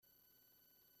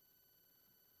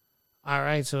All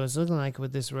right, so it's looking like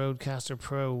with this Rodecaster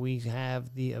Pro, we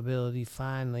have the ability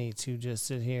finally to just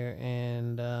sit here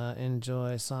and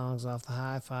enjoy songs off the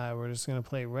hi-fi. We're just going to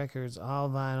play records, all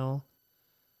vinyl.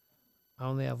 I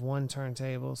only have one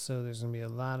turntable, so there's going to be a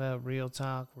lot of real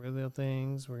talk, real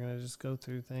things. We're going to just go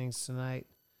through things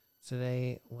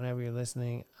today, whenever you're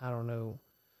listening. I don't know.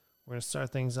 We're going to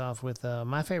start things off with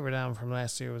my favorite album from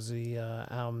last year was the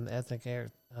album Ethnic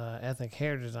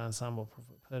Heritage Ensemble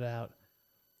put out.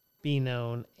 Be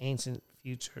Known, Ancient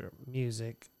Future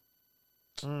Music.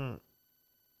 Thank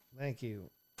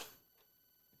you.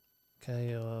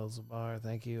 KLL Zabar.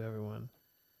 Thank you, everyone.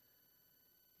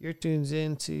 You're tuned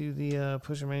into the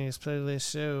Pusher Mania's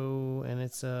playlist show, and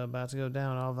it's about to go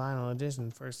down, all vinyl edition,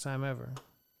 first time ever.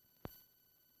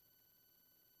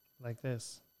 Like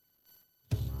this.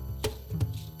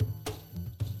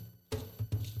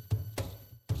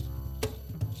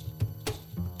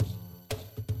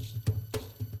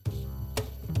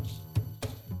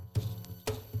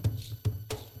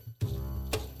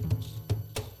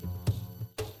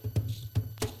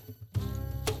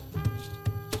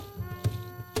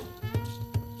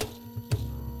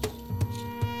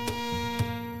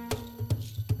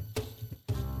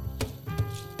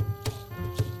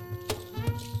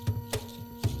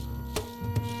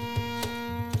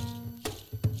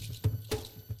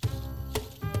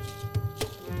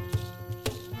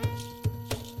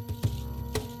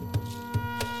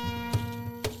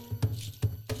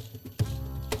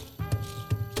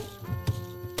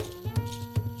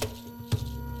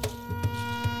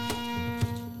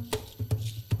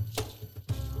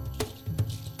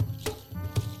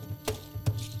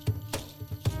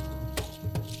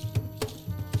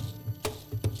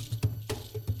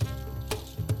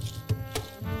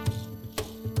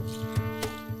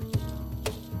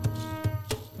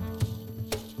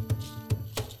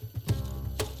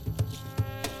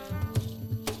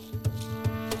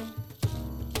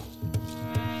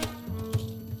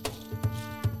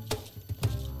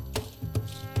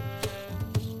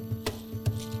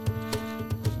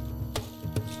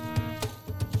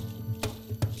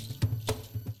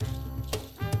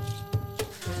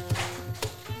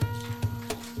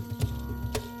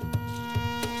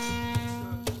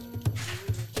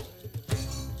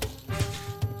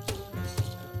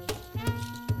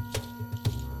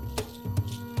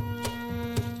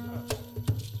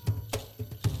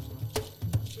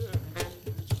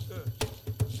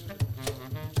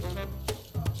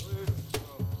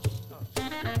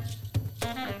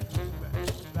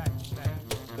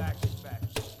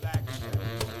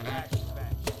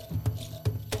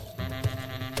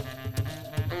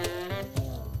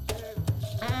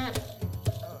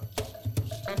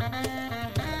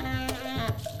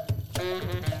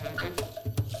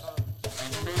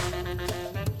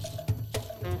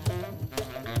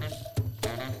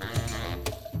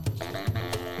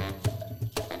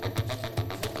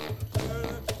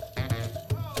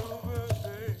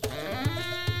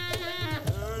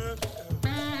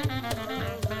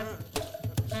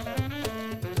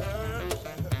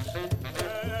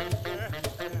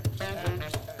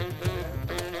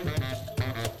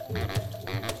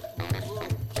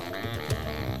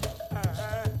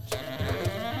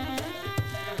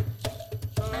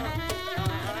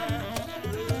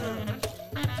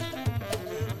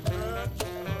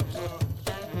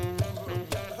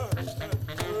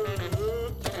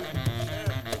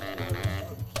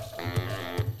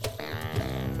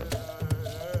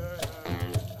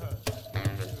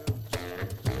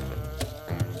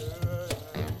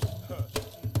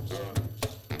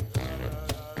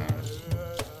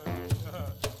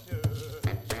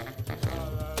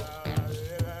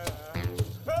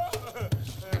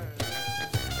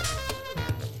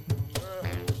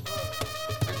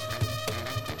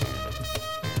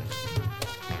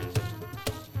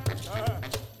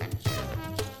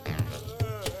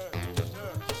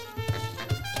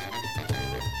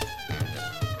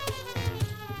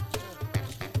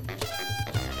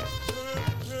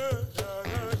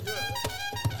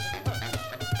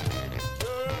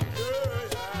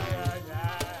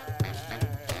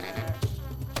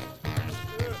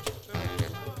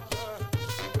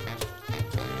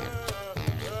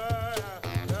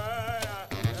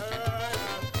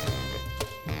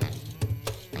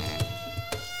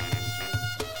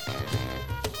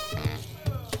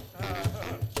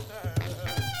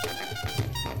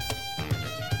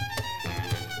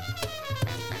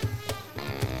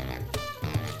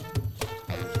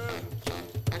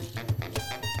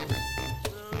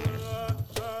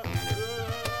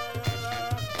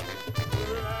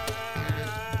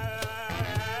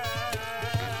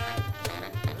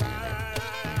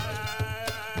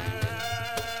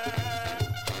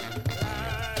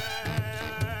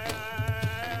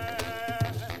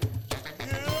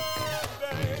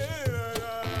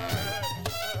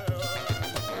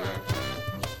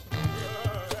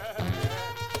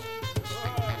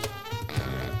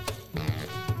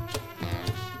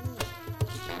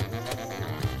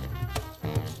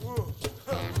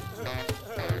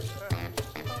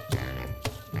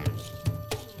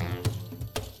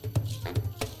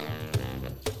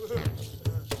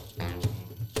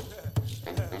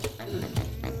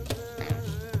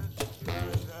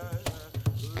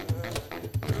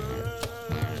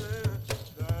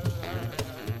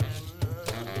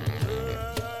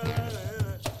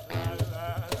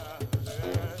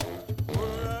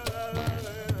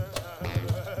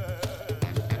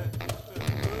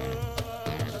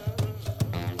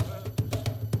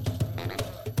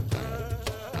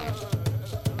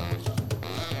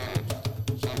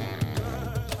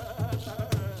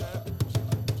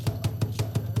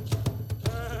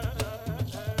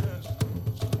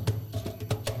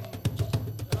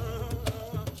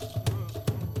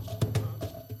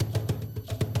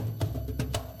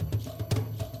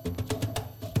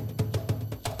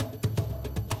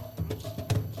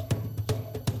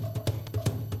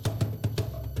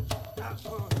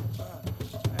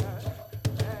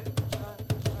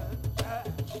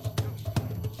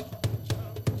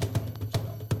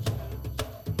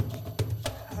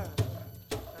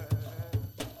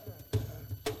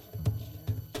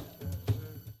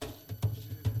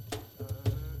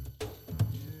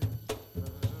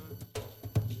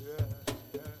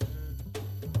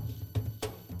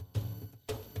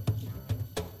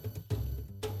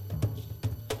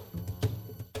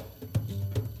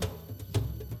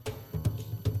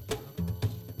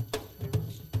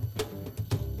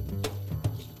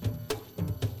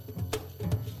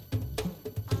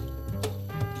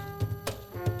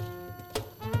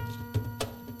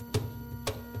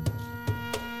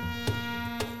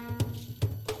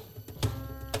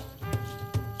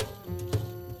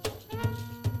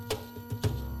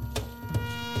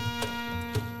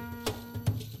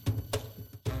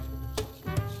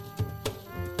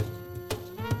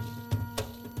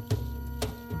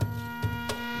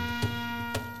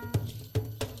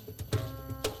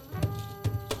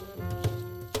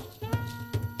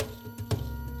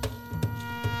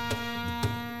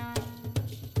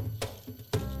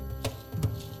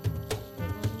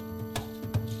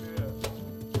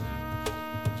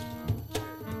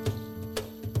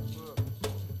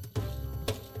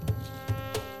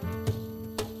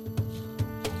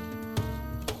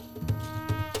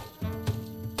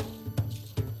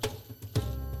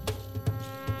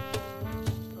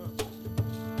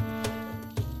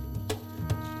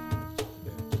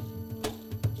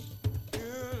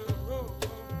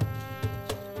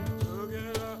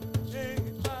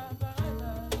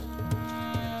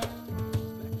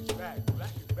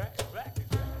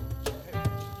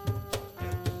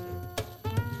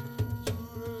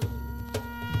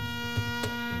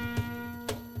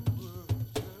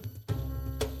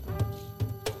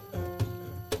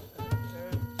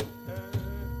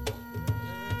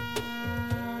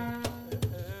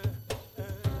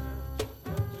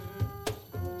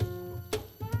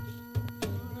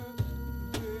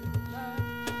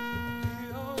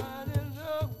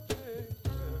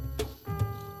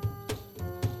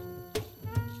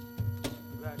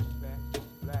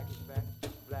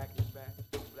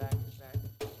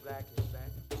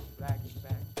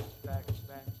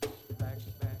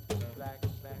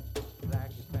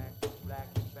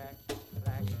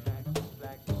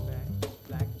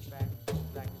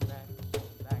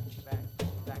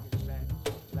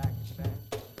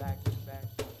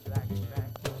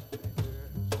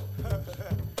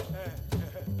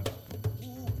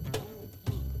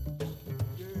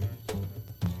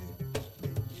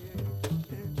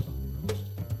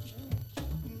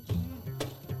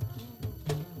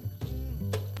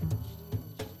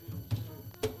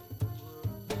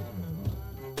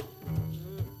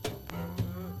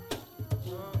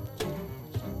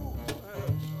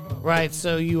 Right,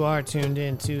 so you are tuned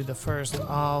in to the first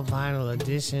all vinyl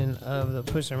edition of the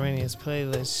Push-A-Ranius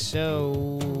playlist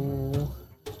show.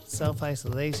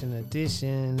 Self-isolation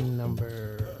edition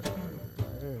number,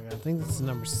 I think this is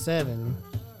number 7.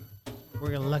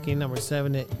 We're gonna lucky number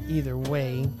 7 it either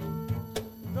way.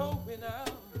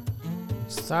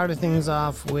 Started things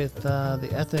off with the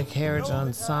Ethnic Heritage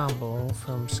Ensemble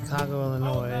from Chicago,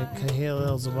 Illinois, Kahil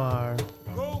El-Zabar.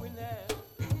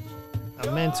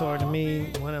 A mentor to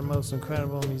me, one of the most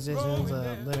incredible musicians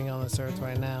living on this earth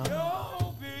right now.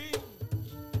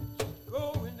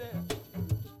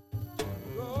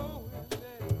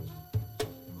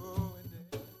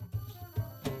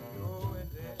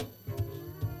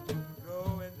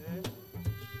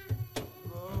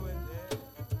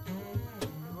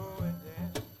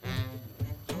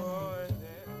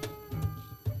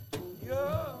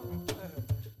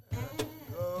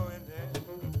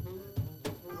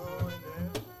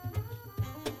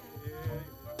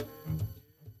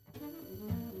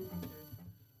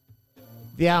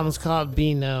 The album's called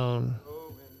Be Known.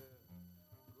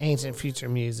 Ancient Future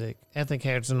Music. Ethnic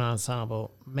Heritage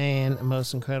Ensemble. Man,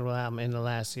 most incredible album in the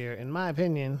last year, in my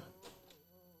opinion.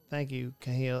 Thank you,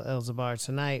 Kahil El-Zabar.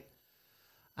 Tonight,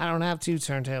 I don't have 2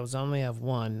 turntables, I only have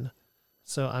 1.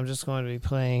 So I'm just going to be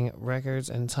playing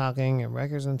records and talking and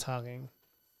records and talking.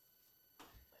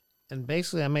 And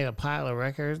basically, I made a pile of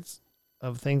records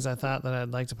of things I thought that I'd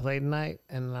like to play tonight.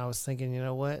 And I was thinking, you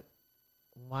know what?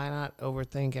 Why not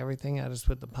overthink everything? I just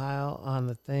put the pile on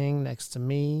the thing next to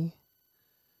me.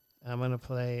 I'm going to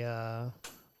play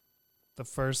the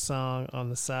first song on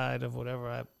the side of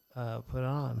whatever I put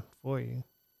on for you.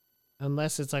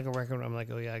 Unless it's like a record where I'm like,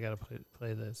 oh yeah, I got to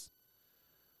play this.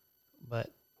 But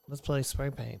let's play Spray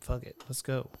Paint. Fuck it. Let's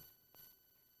go.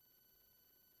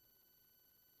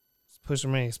 Let's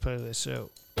Push-A-Ranius playlist show.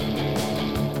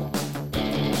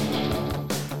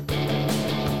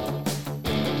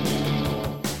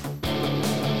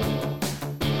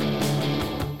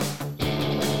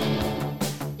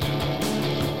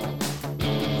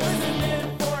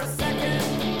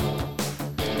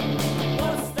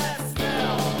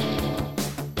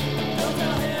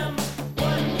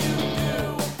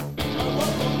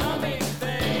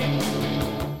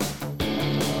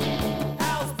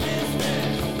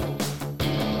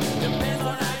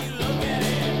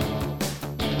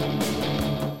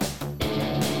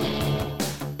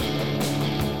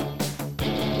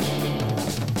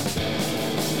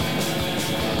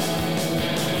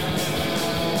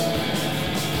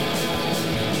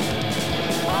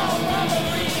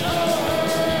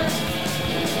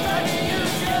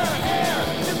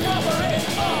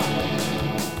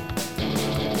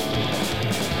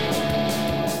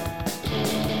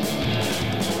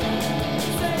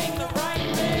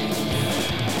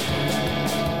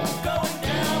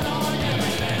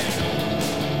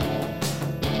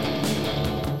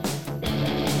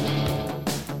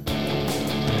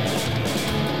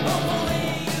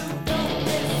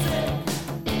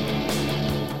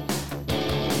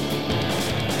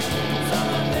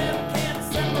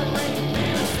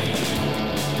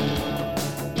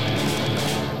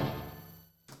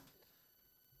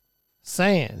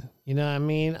 Saying, you know what I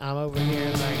mean? I'm over here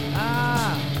like,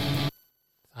 I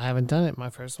haven't done it.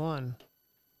 My first one.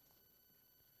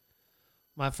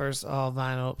 My first all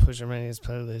vinyl Push-A-Ranius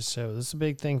playlist show. This is a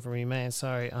big thing for me, man.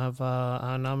 Sorry.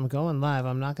 I'm going live.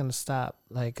 I'm not going to stop.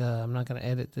 I'm not going to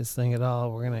edit this thing at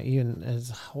all. We're going to, even as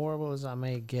horrible as I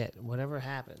may get, whatever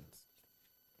happens,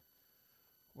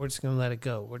 we're just going to let it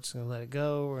go. We're just going to let it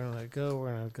go. We're going to let it go. We're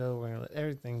going to let it go. We're going to let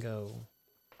everything go.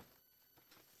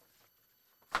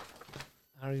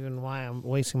 I don't even know why I'm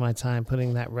wasting my time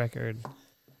putting that record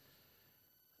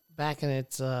back in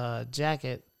its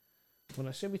jacket when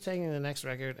I should be taking the next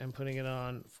record and putting it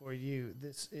on for you.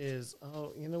 This is,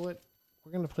 you know what?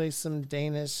 We're going to play some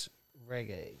Danish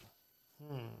reggae.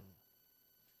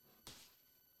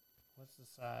 What's the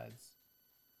sides?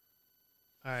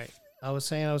 All right. I was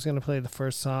saying I was going to play the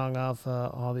first song off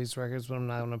all these records, but I'm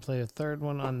not going to play the third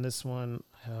one on this one,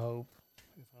 I hope,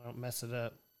 if I don't mess it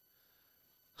up.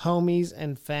 Homies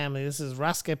and Family. This is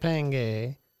Raske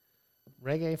Penge.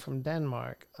 Reggae from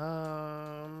Denmark.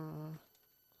 Hold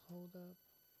up.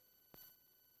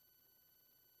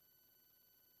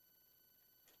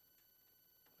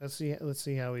 Let's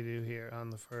see how we do here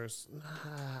on the first.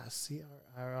 See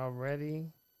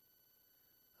already.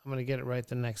 I'm gonna get it right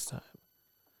the next time.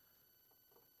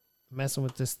 Messing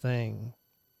with this thing.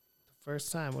 The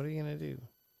first time, what are you gonna do?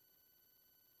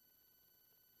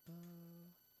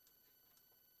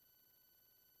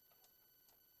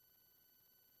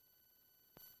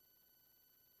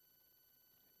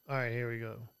 All right, here we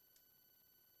go.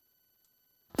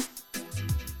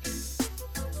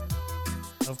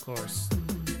 Of course.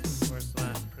 Of course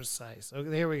not precise.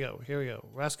 Okay, here we go.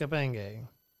 Raska Benge.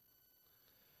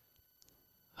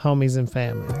 Homies and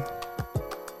family.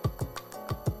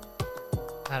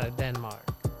 Out of Denmark.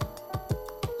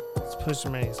 It's Pusher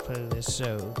Manny's put this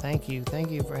show. Thank you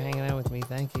for hanging out with me.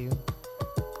 Thank you.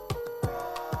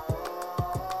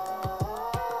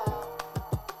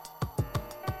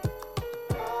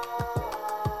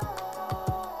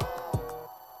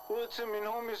 Til min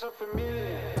homies og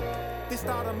familie. Det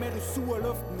starter med, du suger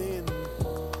luften ind.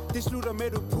 Det slutter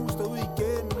med, du puster ud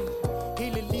igen.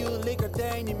 Hele livet ligger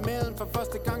derinde imellem. For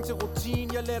første gang til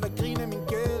rutin, jeg lader dig grine af min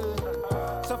gæld.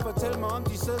 Så fortæl mig om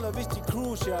de sedler, hvis de er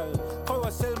crucial. Prøv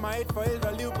at sælge mig et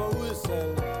forældreliv på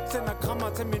udsalg. Sender krammer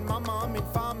til min mamma og min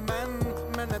far, mand.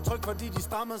 Men er tryg, fordi de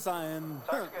strammede sig ind.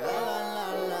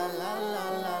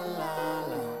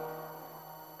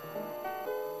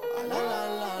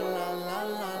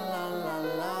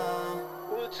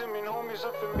 Til min homies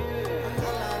og familie.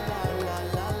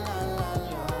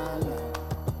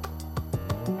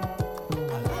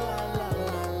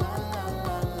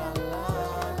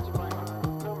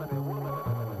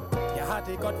 Jeg har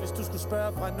det godt, hvis du skulle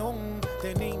spørge fra nogen.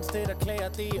 Den eneste, der klager,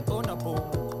 det er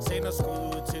underboen. Sender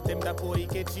skud til dem, der bor i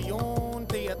Gation.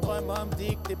 Det jeg drømmer om, det er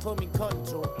ikke det på min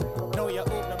konto. Når jeg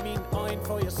åbner mine øjne,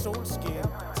 får jeg solskin.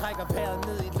 Trækker vejret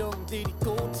ned i lungen, det er de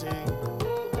gode ting.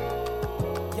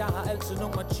 Jeg har altid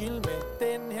nogen at chill med.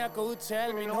 Den her går ud til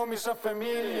alle mine homies og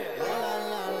familie.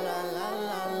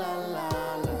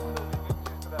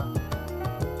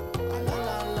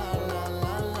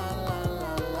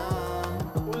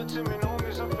 Ud til mine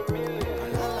homies og familie.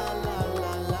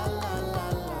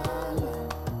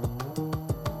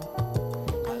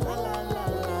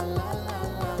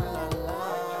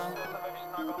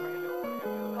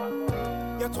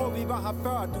 Jeg tror vi var her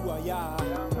før, du og jeg.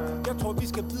 Jeg tror vi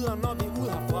skal videre, når vi er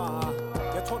ude herfra.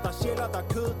 Jeg tror der er sjæler, der er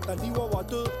kød, der er liv over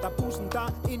død. Der er bussen der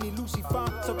ind i Lucifer,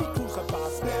 så vi cruiser bare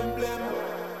blem.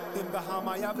 Dem der har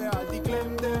mig, jeg vil aldrig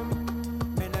glemme dem.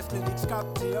 Men er slet ikke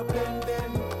skabt til at blende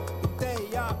dem. En dag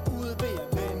jeg er ude, vil jeg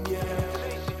vende hjem.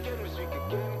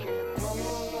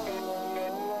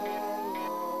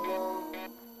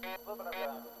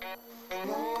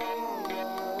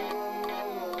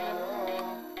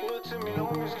 Ud til min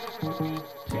homies.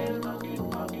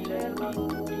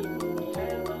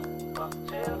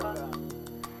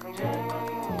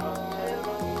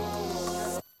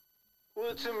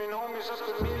 Ud til min homies og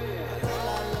familie.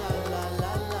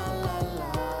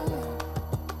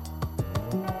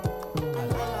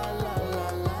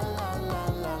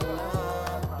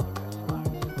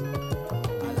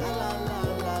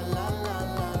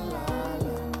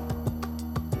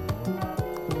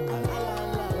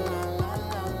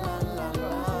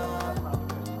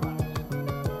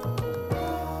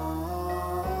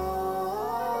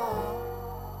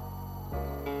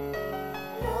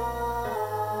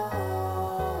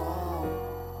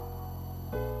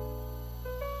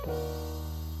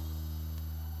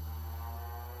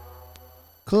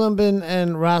 Columbin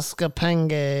and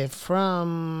Raskapange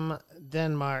from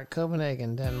Denmark,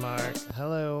 Copenhagen, Denmark.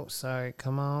 Hello, sorry,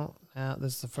 come on. Now,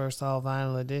 this is the first all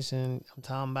vinyl edition. I'm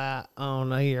talking about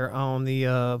on here on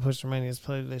the Pusher Mania's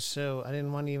playlist show. I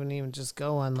didn't want to even just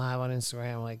go on live on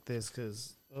Instagram like this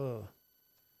because,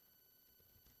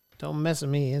 don't mess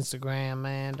with me, Instagram,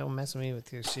 man. Don't mess with me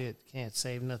with your shit. Can't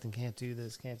save nothing, can't do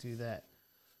this, can't do that.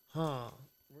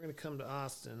 We're going to come to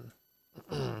Austin.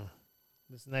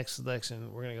 This next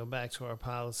selection, we're going to go back to our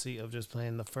policy of just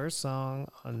playing the first song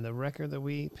on the record that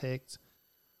we picked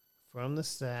from the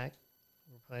stack.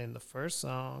 We're playing the first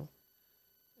song,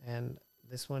 and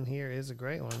this one here is a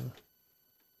great one.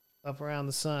 Up Around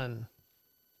the Sun.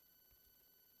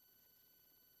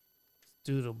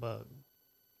 Doodlebug.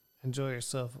 Enjoy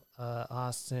yourself,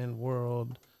 Austin,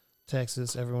 world,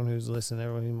 Texas, everyone who's listening,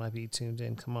 everyone who might be tuned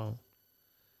in. Come on.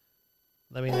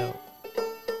 Let me know.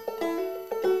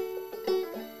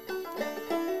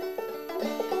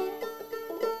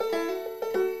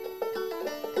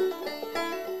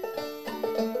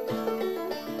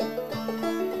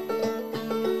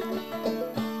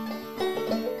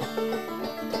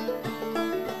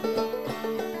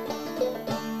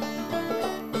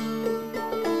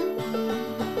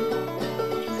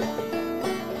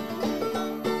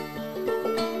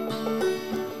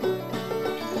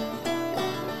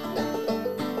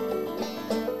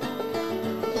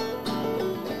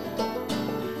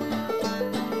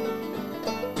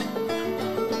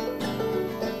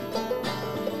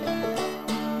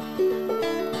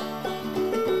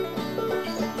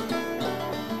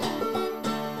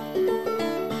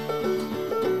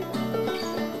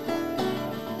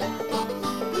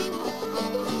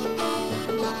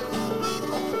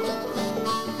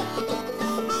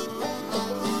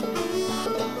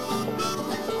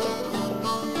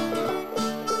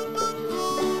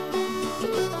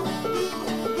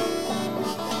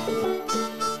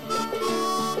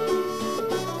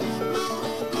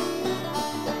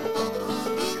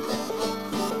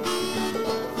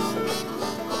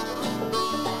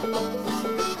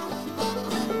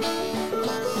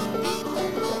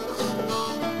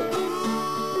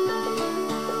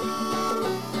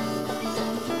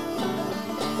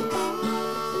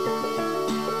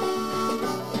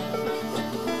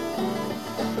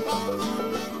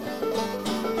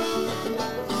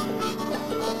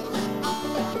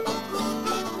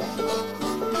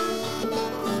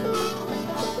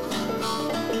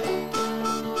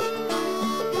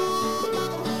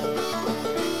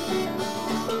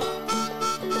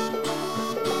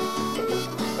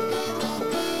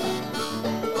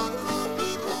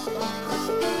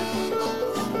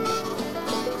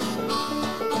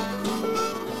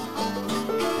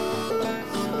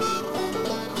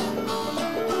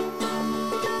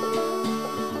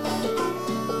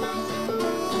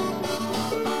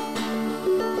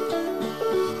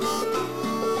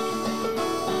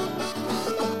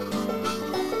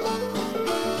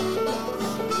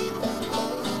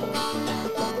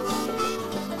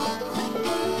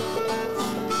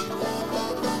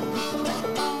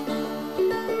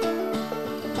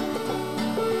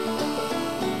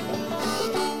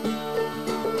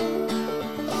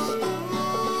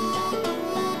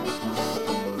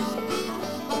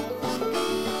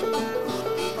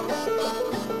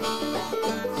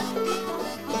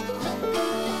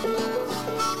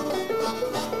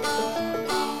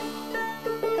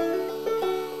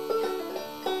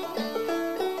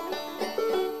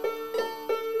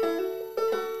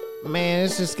 Man,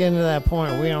 it's just getting to that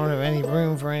point where we don't have any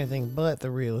room for anything but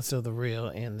the realest of the real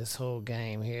in this whole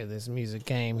game here, this music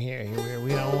game here.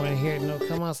 We don't want to hear it. No,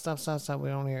 come on, stop. We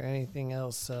don't hear anything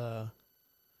else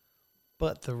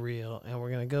but the real. And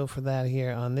we're going to go for that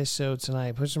here on this show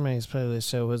tonight. Pusha Manny's Playlist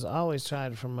Show has always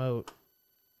tried to promote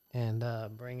and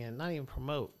bring in, not even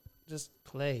promote, just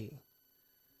play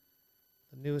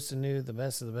the newest of new, the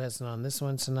best of the best. And on this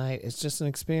one tonight, it's just an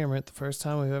experiment. The first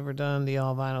time we've ever done the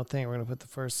all vinyl thing. We're going to put the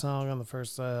first song on the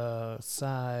first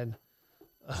side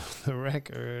of the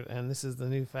record. And this is the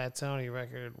new Fat Tony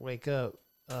record, Wake Up,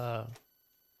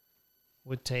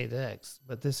 with Tay Dex.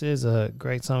 But this is a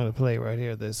great song to play right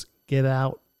here. This Get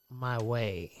Out My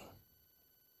Way.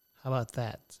 How about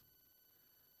that?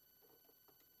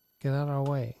 Get out our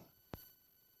way.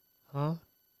 Huh?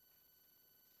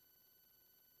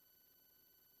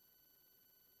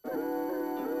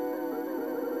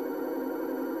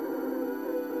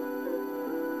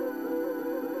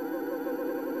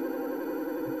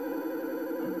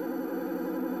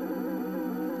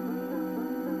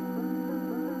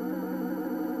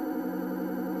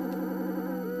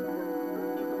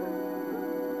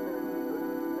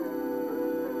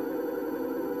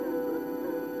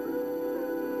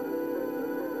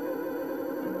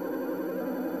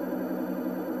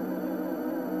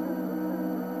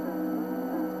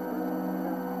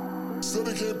 Said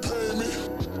they can't pay me,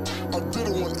 I did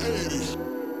a 180.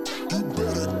 You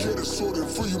better get it sorted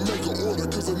before you make an order,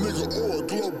 cause a nigga or a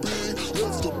glow big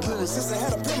left the premises. Since I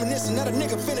had a premonition that a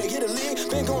nigga finna get a lead.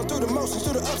 Been going through the motions,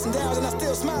 through the ups and downs, and I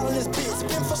still smile on this bitch.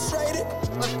 Been frustrated,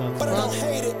 but I don't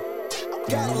hate it.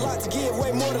 Got a lot to give,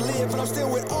 way more to live, but I'm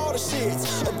still with all the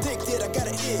shits. Addicted, I got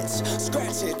an itch.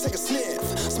 Scratch it, take a sniff.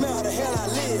 Smell how the hell I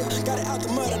live. Got it out the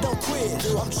mud, I don't quit.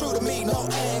 I'm true to me, no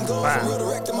angle. From real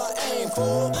direct to my aim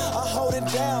full. I hold it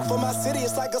down. For my city,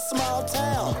 it's like a small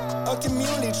town. A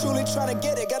community truly trying to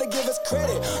get it. Gotta give us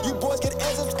credit. You boys get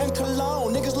Ezra and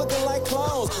cologne. Niggas looking like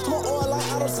clones. More oil like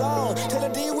AutoZone.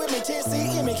 Taylor D with me,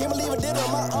 TNC in me. Can't believe I did it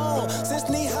on my own. Since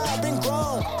knee high, I've been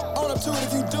grown. Own up to it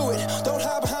if you do it. Don't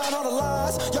hide behind all the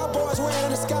lies. Y'all boys wearing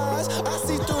in disguise. I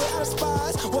see through it, I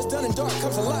despise. What's done in dark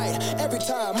comes to light. Every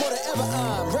time, more than ever,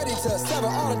 I'm ready to sever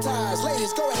all the ties.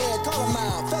 Ladies, go ahead, call them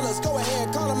out. Fellas, go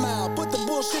ahead, call them out. Put the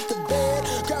bullshit to bed.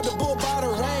 Grab the bull by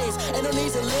the reins. Ain't no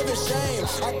need to live in shame.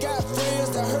 I got friends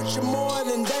that hurt you more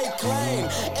than they claim.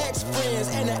 Ex-friends,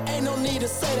 and there ain't no need to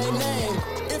say their name.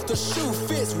 If the shoe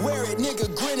fits, wear it, nigga,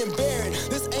 grin and bear it.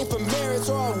 This ain't for merits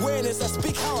or awareness. I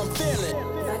speak how I'm feeling.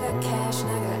 If I got cash and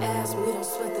I got ass, we don't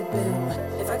sweat the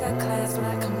bill. If I got class when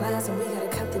I come last, and we gotta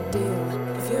cut the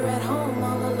deal. If you're at home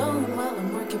all alone while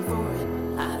I'm working for it,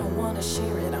 I don't wanna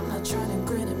share it. I'm not trying to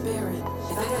grin and bear it.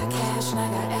 If I got cash and I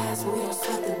got ass, we don't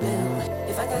sweat the bill.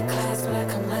 If I got class when I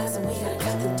come last, and we gotta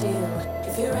cut the deal.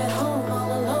 If you're at home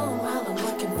all alone while I'm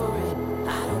working for it,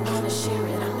 I don't wanna share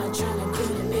it. I'm not trying to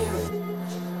grin and bear it.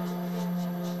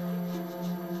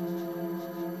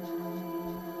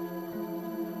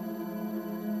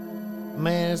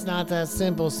 Man, it's not that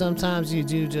simple. Sometimes you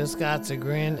do just got to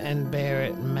grin and bear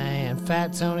it, man.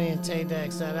 Fat Tony and Tay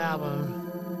Dex, that album,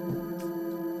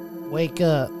 Wake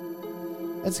Up.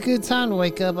 It's a good time to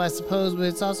wake up, I suppose, but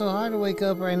it's also hard to wake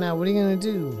up right now. What are you going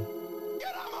to do?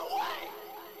 Get out of my way!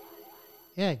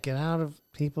 Yeah, get out of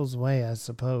people's way, I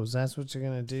suppose. That's what you're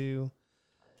going to do.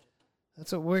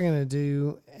 That's what we're going to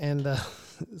do. And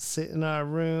sit in our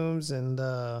rooms and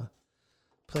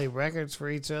play records for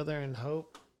each other and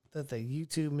hope that the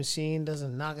YouTube machine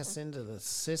doesn't knock us into the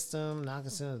system, knock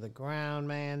us into the ground,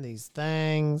 man. These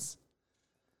things.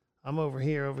 I'm over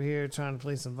here trying to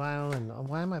play some vinyl. And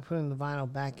why am I putting the vinyl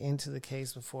back into the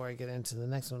case before I get into the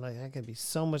next one? Like, that could be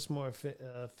so much more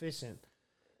efficient.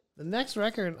 The next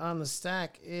record on the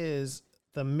stack is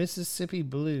the Mississippi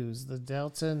Blues, the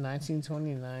Delta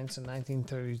 1929 to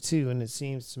 1932. And it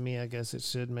seems to me, I guess it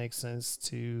should make sense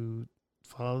to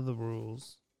follow the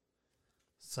rules.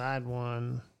 Side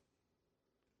one.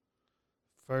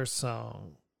 First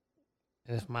song.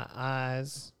 And if my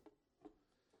eyes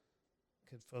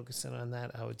could focus in on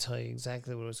that, I would tell you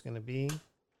exactly what it's going to be. But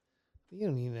you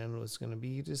don't need to know what it's going to be.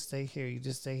 You just stay here. You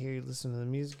listen to the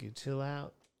music. You chill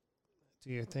out.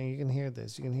 Do your thing. You can hear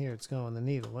this. You can hear it's going. The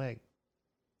needle leg.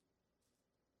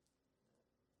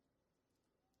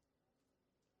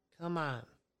 Come on.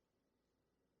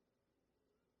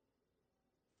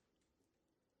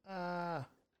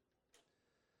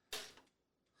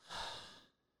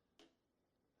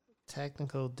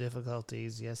 Technical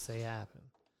difficulties, yes, they happen.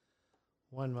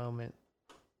 One moment.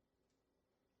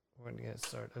 We're going to get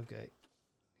started. Okay.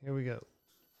 Here we go.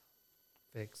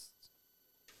 Fixed.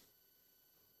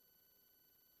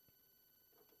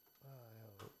 I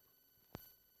hope.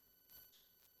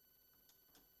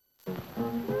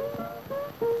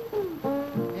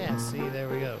 Yeah, see, there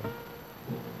we go.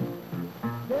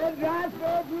 There's life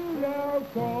for you now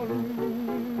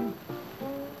calling.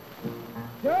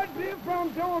 Just be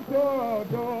from door to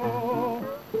door.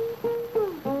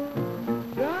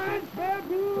 Life for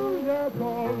you now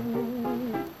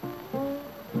calling.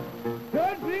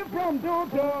 Just be from door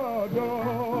to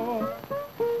door.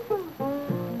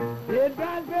 There's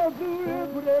life for you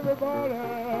for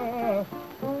everybody.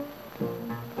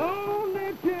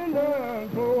 Only children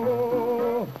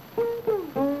go.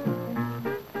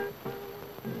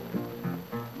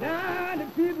 Now the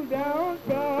people down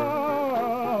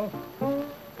south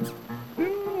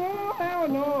do have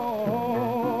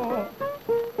no.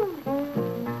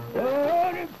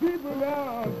 Oh, the people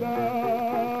down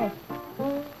south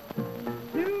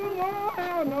do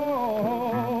have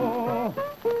no.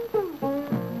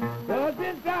 But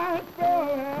this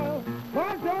gospel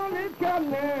was only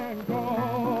come and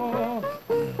go.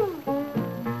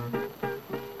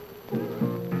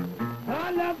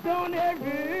 I love on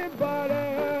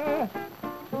everybody.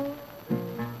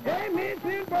 Amen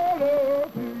to follow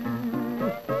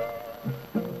too.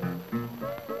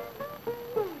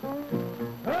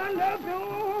 I love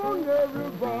on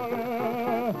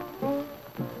everybody.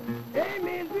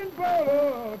 Amen to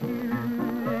follow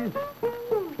too.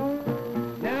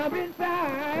 Now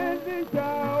besides the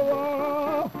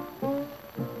shower,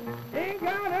 ain't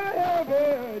gonna help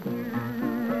it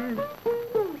you.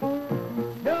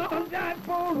 Don't die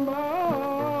for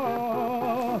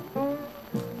more,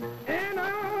 and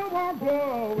I won't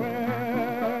go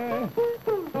away.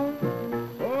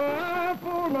 Oh,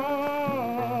 for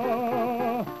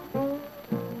more,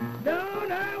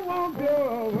 don't I won't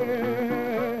go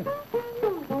away.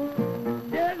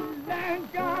 Just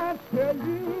like God tell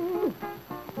you,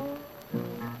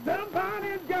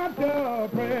 somebody's got to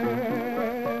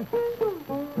pray.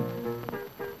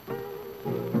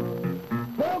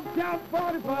 Folks got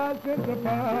 45 cents a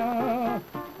pound.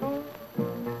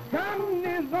 Cotton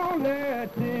is only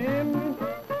 10.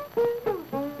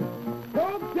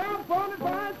 Folks got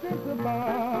 45 cents a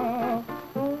pound.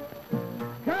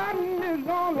 Cotton is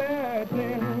only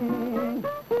 10.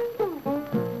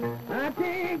 I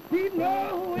can't keep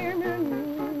no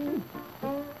women.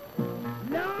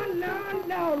 No, no,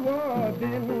 no, Lord.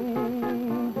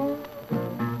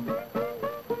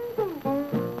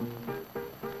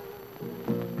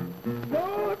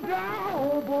 Go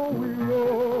down, boy, we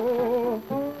roll.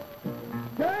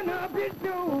 Turn up your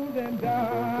shoes and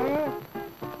die.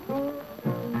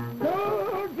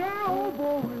 Go down,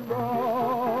 boy, we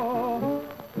roll.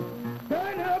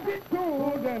 Turn up your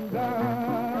shoes and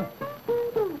die.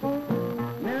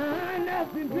 Now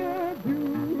nothing to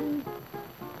do.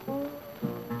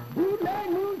 Bootleg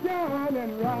moonshine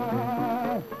and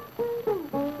ride.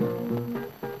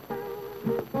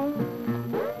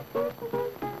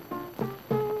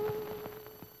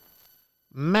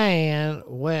 Man,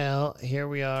 well, here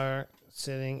we are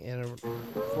sitting in a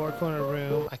four-corner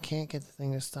room. I can't get the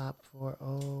thing to stop for,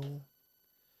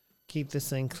 keep this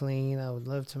thing clean. I would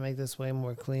love to make this way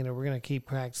more cleaner. We're going to keep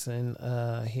practicing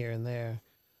here and there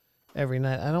every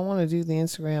night. I don't want to do the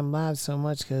Instagram live so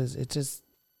much because it just,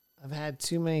 I've had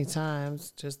too many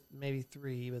times, just maybe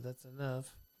 3, but that's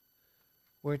enough,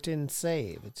 where it didn't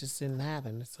save. It just didn't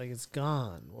happen. It's like it's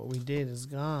gone. What we did is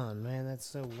gone, man. That's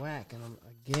so whack. And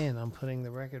I'm putting the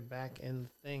record back in the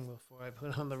thing before I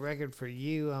put on the record for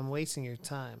you. I'm wasting your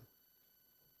time.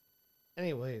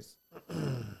 Anyways,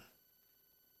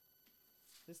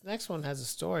 this next one has a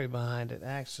story behind it,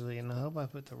 actually, and I hope I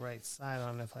put the right side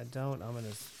on. If I don't, I'm going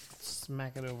to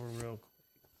smack it over real quick.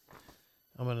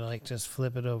 I'm going to, just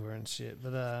flip it over and shit.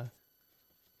 But,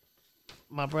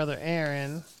 my brother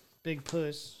Aaron, Big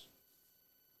Push,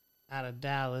 out of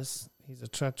Dallas. He's a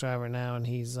truck driver now, and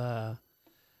he's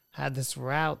had this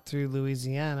route through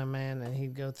Louisiana, man, and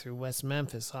he'd go through West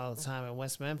Memphis all the time. In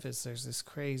West Memphis, there's this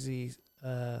crazy...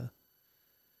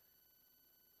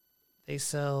 they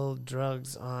sell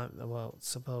drugs on... Well,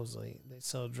 supposedly, they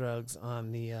sell drugs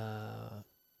on the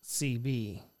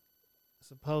CB.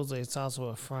 Supposedly, it's also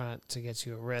a front to get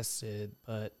you arrested,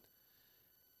 but...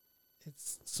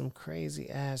 It's some crazy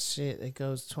ass shit. It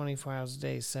goes 24 hours a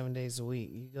day, 7 days a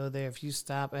week. You go there. If you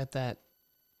stop at that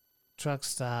truck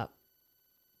stop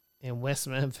in West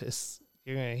Memphis,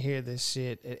 you're going to hear this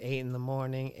shit at 8 in the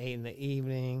morning, 8 in the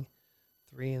evening,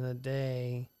 3 in the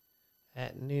day,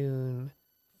 at noon,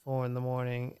 4 in the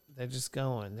morning. They're just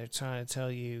going. They're trying to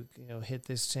tell you, hit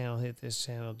this channel, do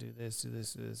this, do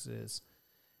this, do this.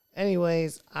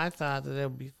 Anyways, I thought that it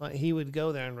would be fun. He would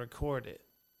go there and record it.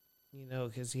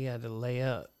 Because he had to lay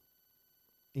up.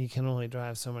 You can only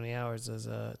drive so many hours as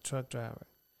a truck driver.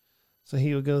 So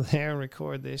he would go there and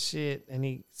record this shit, and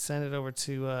he sent it over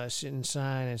to Shit and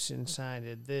Shine, and Shit and Shine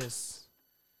did this.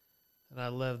 And I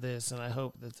love this, and I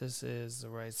hope that this is the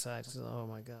right side. Cause, oh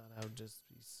my God, I would just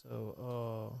be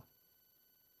so,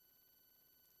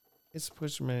 It's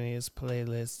Pushmania's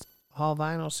playlist. All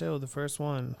vinyl show, the first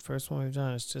one we've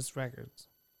done. It's just records.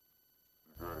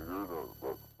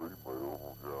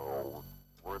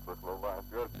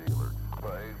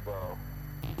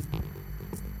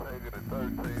 Taking a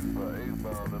 13 for 8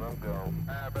 ball, and I'm gone.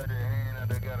 I bet your hand out,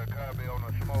 they got a copy on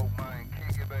the smoke, man.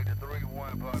 Kick it back to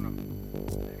 3-1, partner.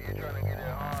 If you're trying to get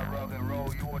that hard rock and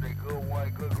roll, you want that good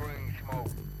white, good green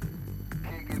smoke.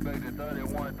 Kick it back to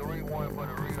 31, 3-1 for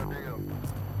the real deal.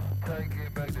 Take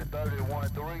it back to 31,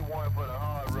 3-1 for the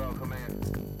hard rock, come in.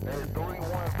 That's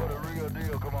 3-1 for the real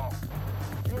deal, come on.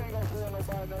 You ain't gonna tell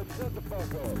nobody nothing, shut the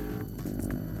fuck up.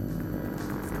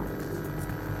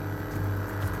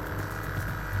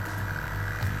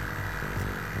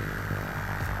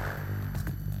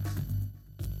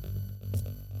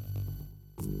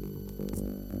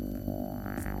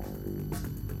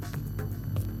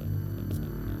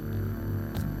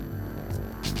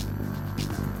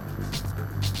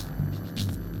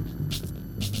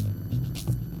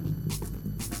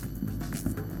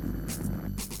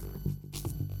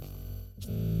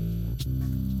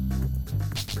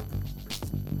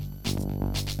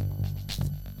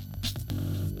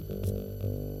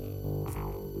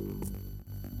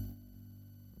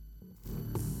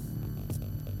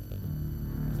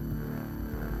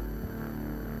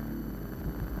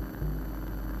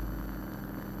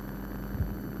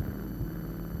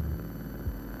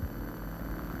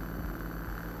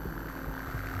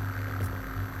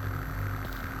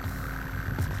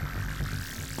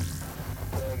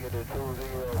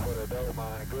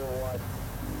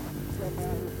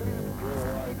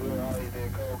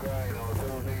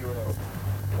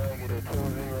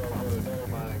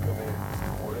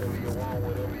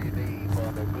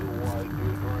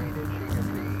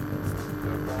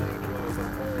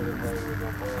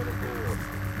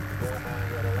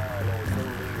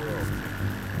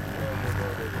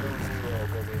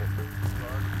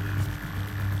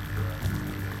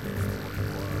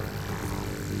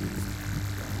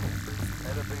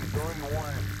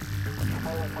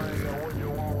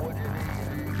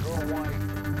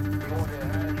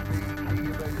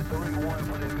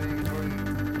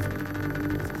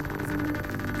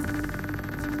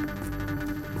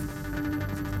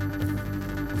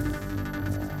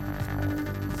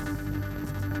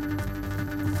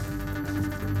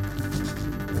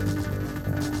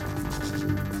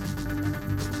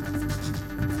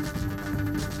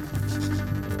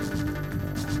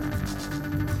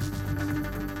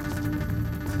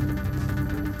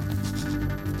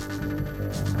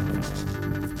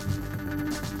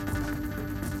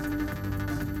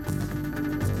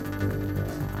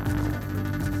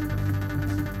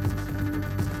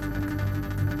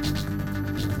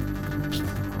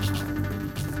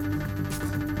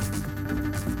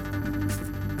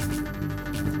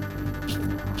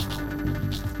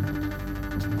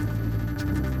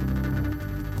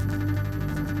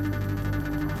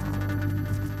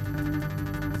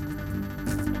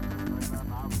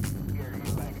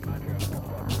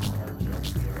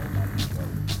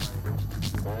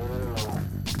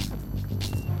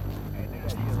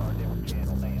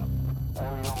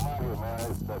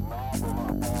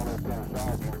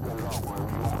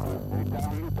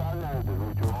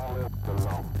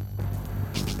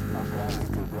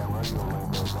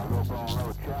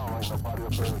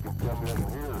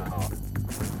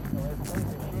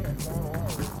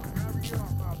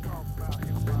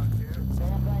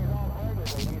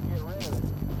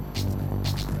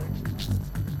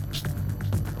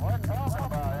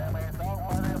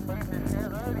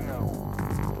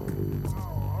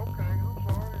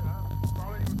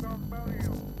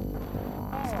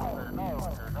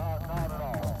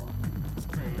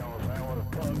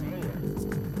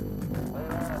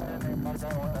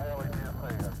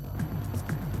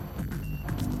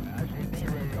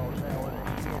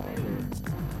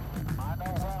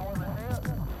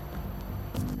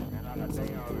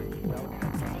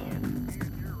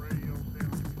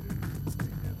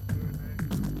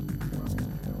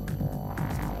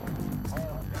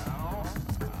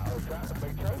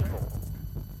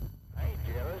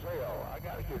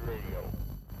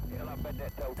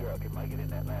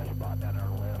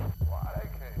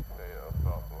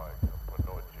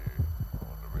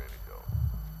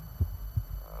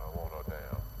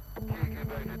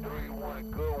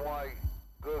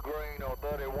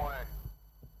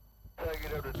 Take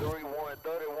it up to 3-1,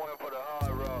 31 for the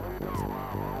hard rock.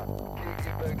 Kick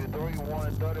it back to 3-1,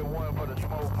 that 31 for the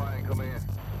smoke mine come in. Yeah,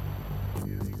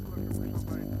 he's looking for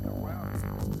somebody to go out.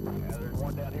 Yeah, there's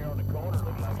one down here on the corner.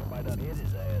 Looks like somebody done hit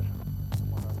his ass.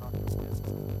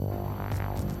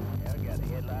 Yeah, got a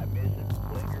headlight missing,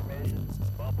 blinker missing,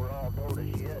 bumper all tore to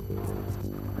shit.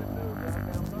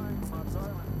 Goddamn thing, my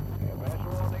driving. Yeah, if that's the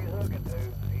one he's hooking to,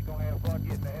 he's gonna have fun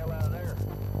getting the hell out of there.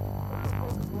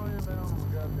 Focus laying down on the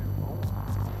goddamn phone.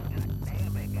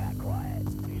 Damn, it got quiet.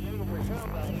 He's looking for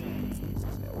somebody.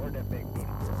 Yeah, where'd that big booty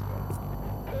girl go?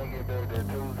 Take it back to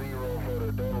 2-0 for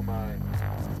the dough mine.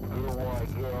 Good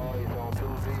white, good ice on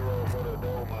 2-0 for the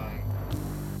dough mine.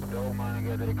 Dough mine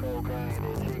got that cocaine,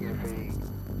 that chicken feed.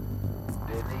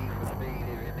 That need for speed,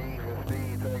 if you need for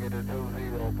speed, take it to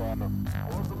 2-0, partner.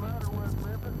 What's the matter with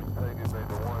Memphis? Take it back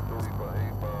to 1-3 for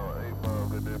 8 ball. 8 ball,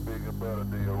 get that big and better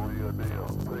deal, real deal.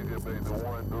 Take it back to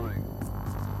 1-3.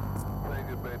 Take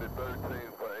it back to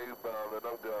 13 for 8 ball, and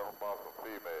I'm down off some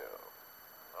female.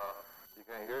 You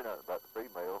can't hear nothing about the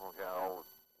females, I'm kind of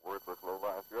worthless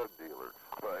low-life drug dealers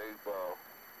for 8 ball.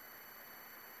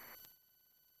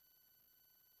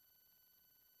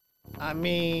 I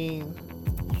mean,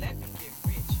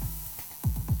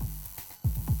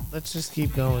 let's just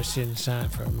keep going with shit and shine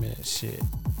for a minute. Shit.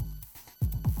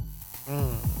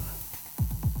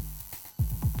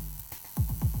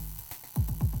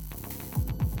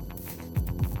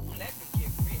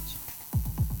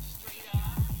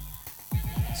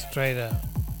 Straight up.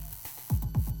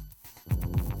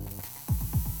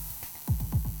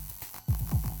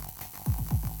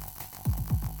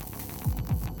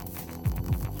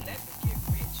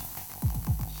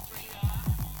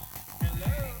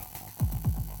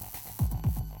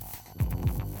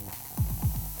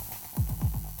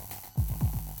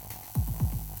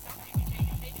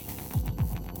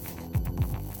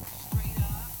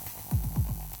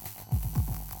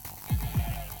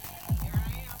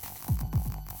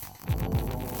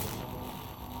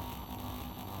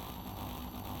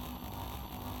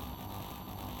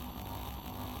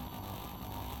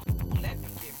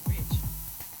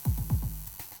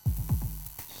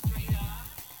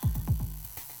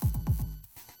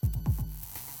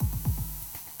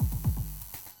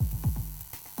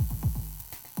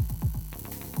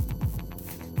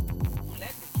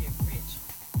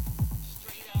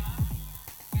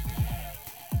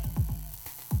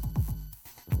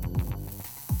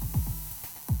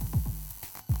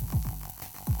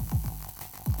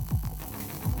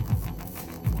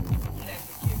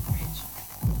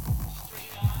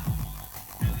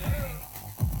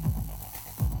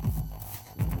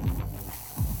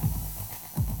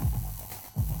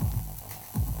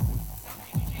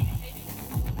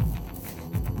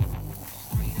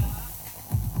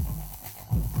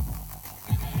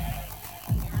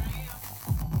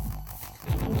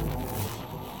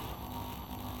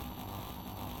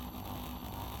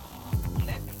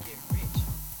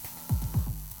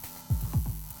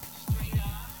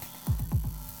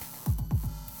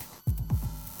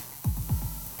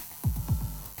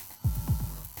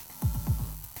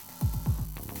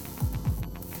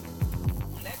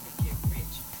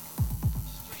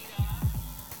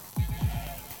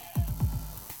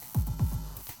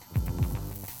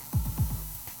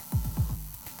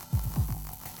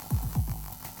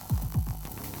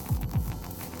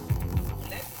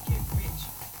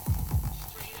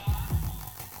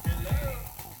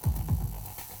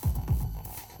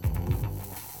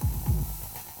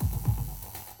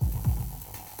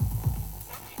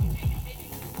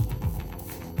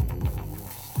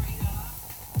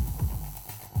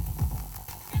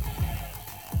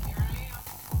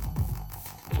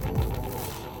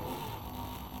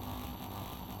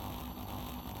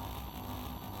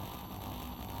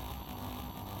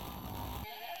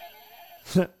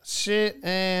 Shit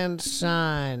and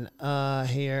shine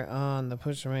here on the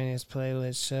Pushermania's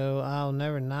playlist show. I'll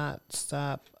never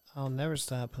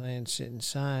stop playing shit and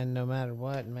shine no matter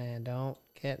what, man. Don't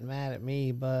get mad at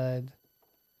me, bud.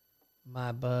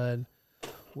 My bud.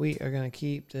 We are going to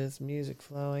keep this music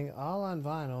flowing all on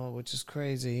vinyl, which is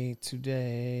crazy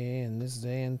today in this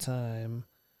day and time.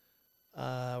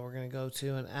 We're going to go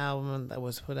to an album that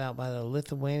was put out by the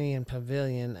Lithuanian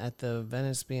Pavilion at the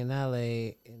Venice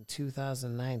Biennale in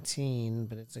 2019,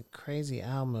 but it's a crazy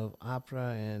album of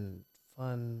opera and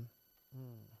fun,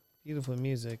 beautiful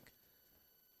music.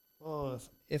 Oh,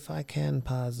 if I can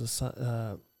pause the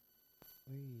song,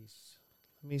 please.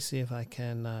 Let me see if I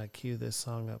can cue this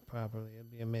song up properly. It'd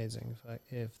be amazing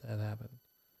if that happened.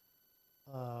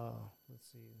 Let's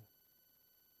see.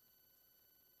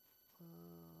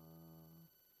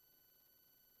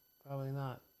 Probably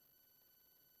not.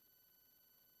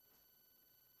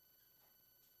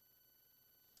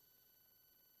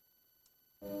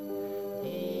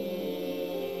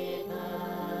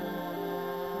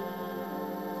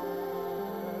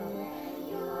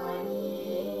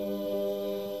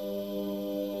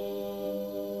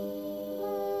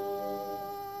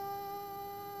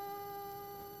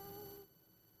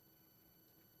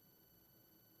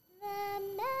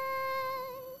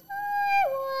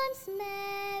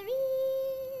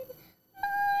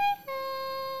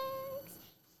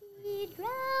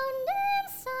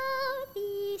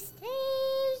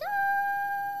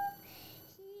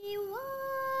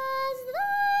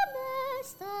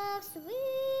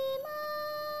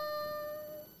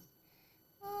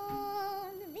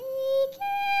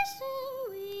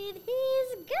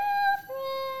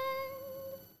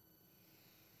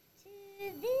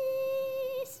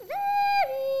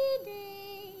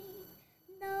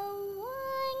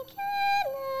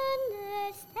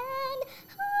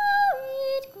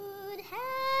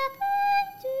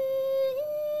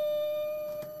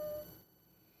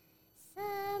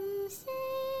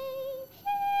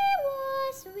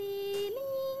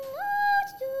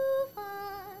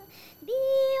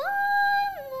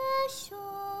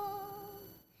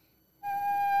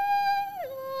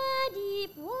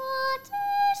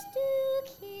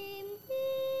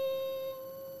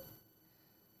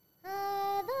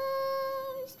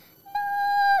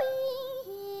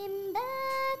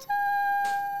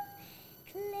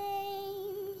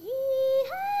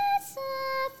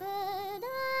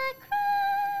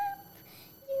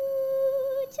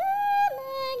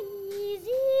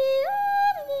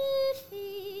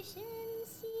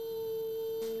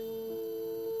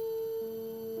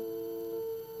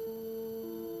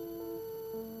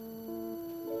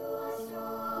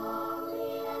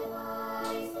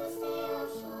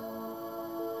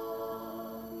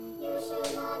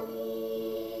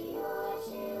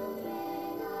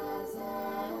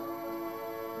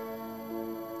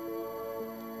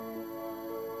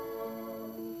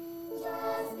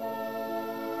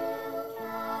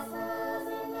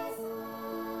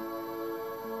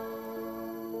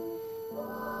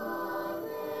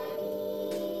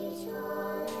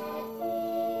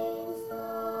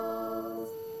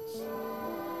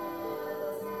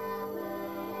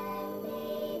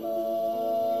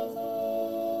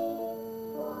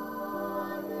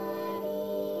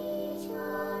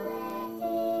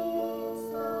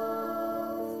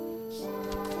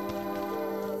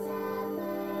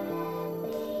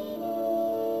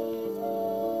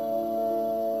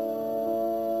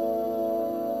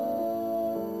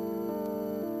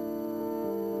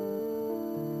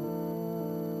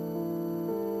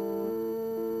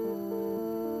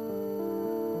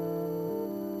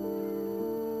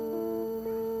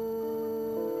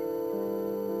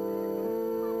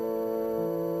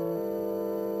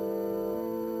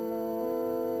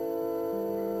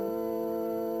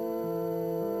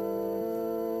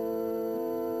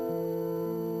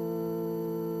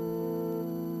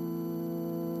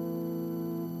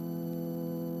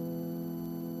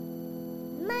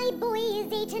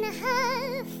 is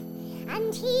 8.5,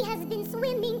 and he has been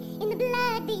swimming in the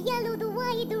black, the yellow, the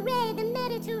white, the red, the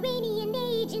Mediterranean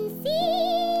agencies.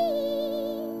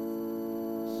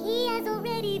 He has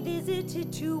already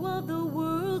visited 2 of the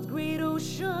world's great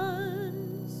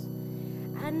oceans,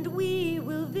 and we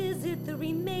will visit the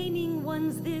remaining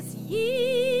ones this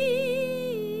year.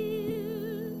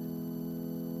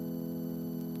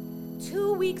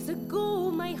 2 weeks ago,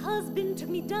 my husband took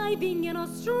me diving in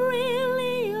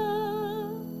Australia.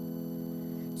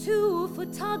 2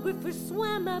 photographers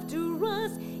swam after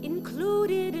us,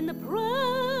 included in the price.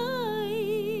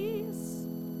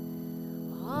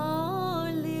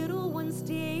 Our little one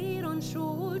stayed on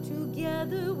shore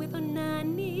together with a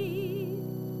nanny.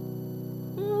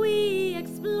 We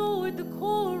explored the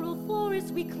coral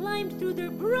forest, we climbed through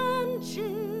their branches.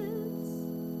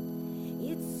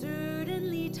 It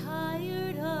certainly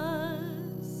tired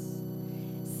us,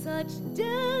 such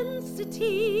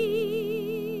density.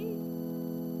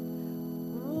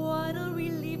 What a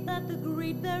relief that the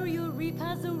Great Barrier Reef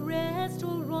has a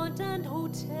restaurant and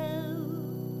hotel.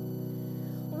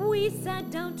 We sat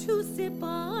down to sip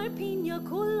our pina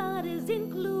coladas,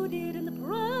 included in the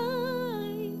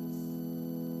price.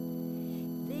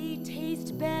 They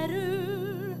taste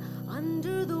better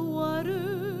under the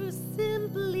water,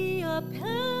 simply a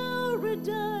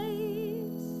paradise.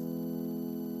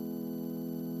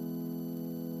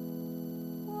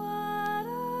 What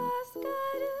a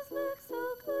sky does look so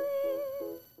clear,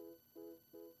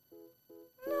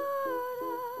 not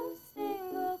a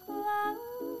single cloud.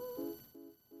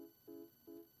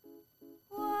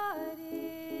 What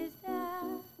is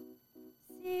that?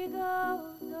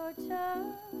 Seagulls or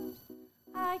terns?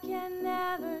 I can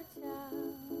never tell.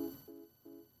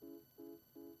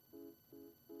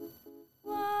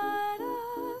 What a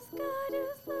sky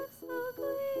does look so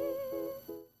clear,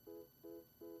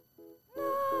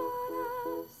 not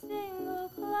a single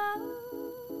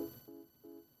cloud.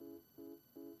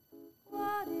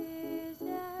 What is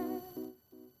that?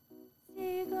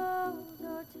 Seagulls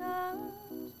or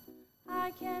terns?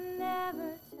 I can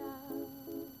never tell.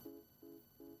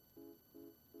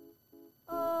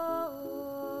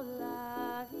 Oh,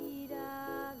 la vida,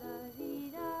 la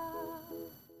vida.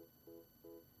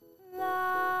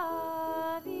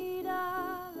 La vida,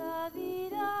 la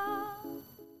vida.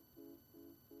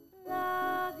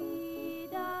 La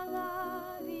vida, la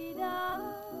vida.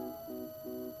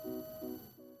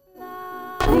 La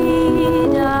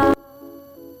vida.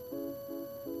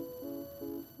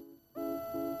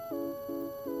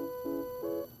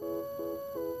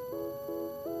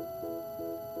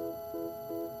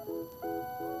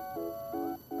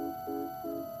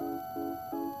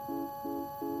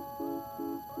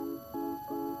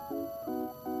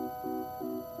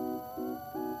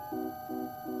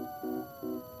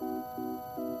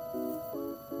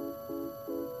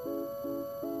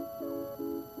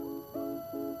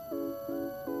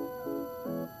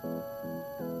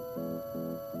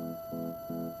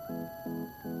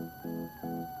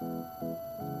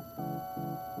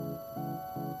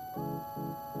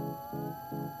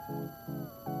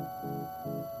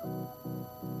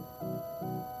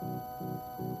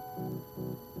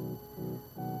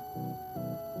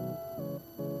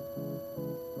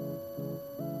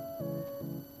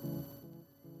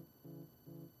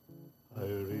 I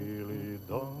really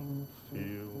don't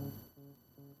feel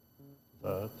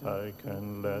that I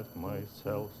can let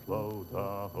myself slow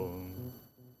down.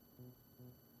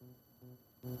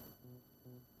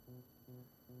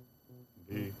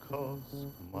 Because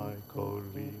my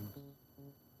colleagues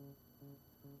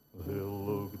will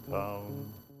look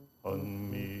down on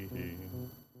me.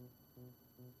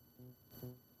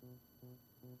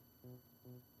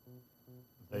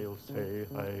 They'll say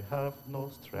I have no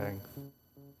strength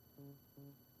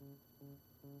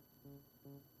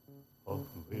of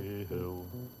will.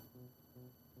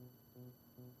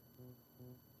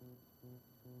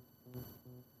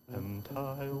 And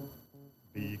I'll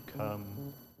become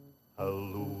a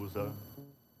loser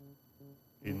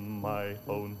in my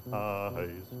own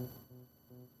eyes.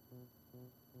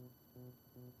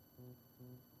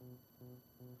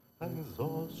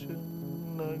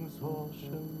 Exhaustion,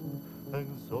 exhaustion,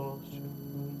 exhaustion,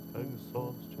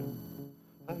 exhaustion,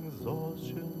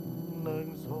 exhaustion,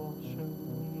 exhaustion,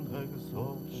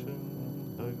 exhaustion,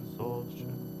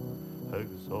 exhaustion,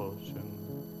 exhaustion.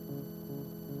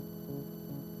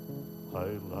 I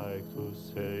like to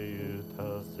say it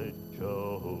as a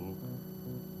joke.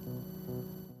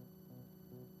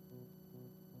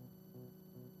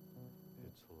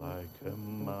 It's like a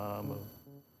mammoth,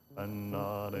 a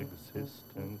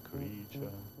non-existent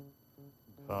creature,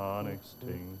 gone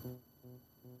extinct.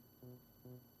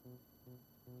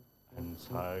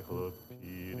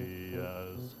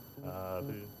 encyclopedias have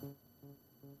it.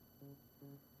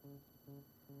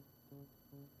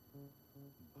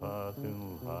 But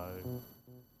in life,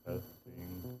 I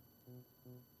think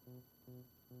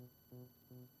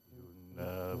you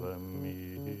never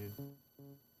meet it.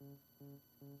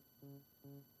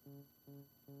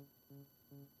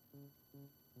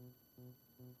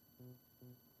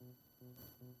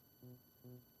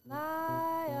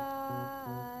 My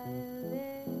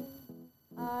eyelids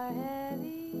are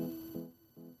heavy.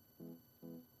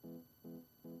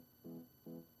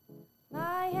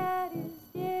 My head is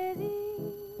dizzy.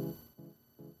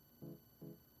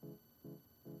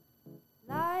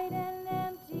 Light and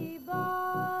empty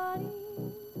body.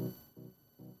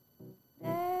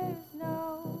 There's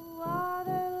no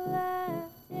water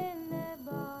left in that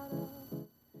bottle.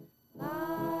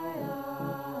 My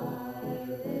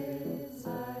eyelids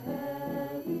are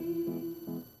heavy.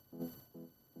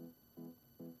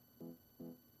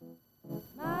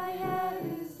 My head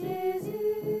is dizzy.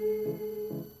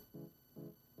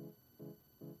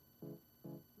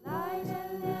 Light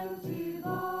and empty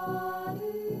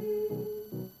body.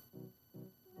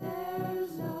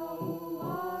 There's no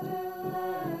water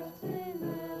left in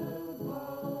that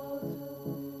bottle.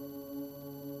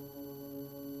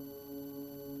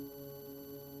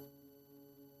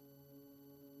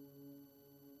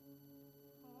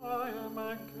 I am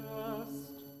a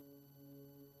guest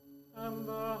in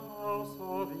the house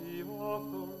of the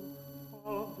author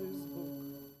of this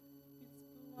book.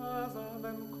 It's pleasant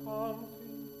and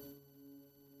comfy.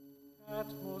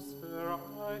 Atmosphere,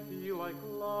 I feel like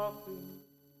laughing.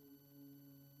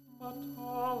 But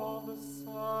all of a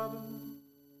sudden,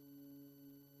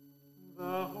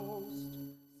 the host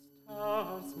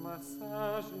starts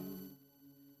massaging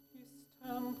his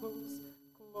temples,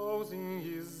 closing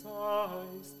his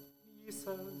eyes. He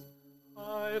says,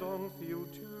 I don't feel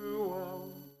too well.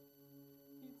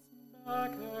 It's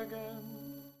back again.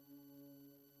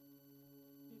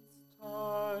 It's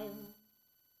time.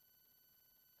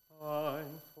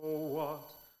 Time for what?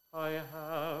 I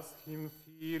ask him,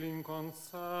 feeling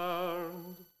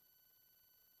concerned.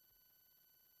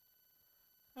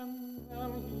 And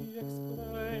then he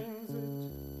explains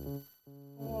it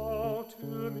all to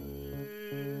me.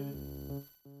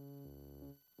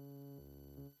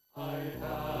 I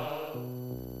have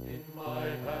in my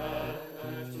head a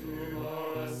tumor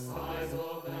the size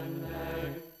of an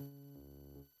egg.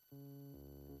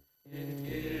 It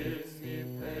gives me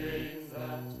pains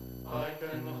that I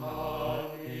can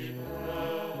hardly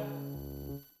bear.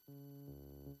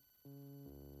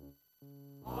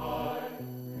 I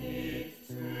need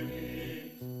to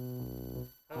eat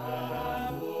a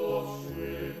handful of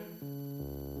shrimp,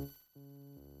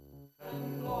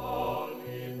 and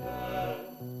only then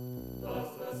does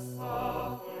the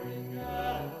suffering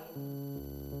end.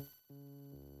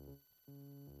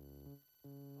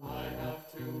 I have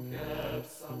to get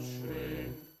some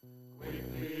shrimp.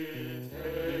 Quickly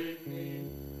take me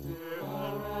to a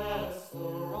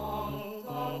restaurant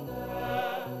out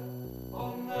there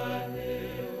on the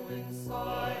hill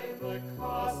inside the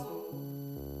castle.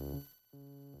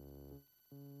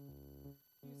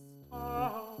 He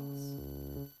starts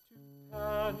to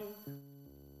panic.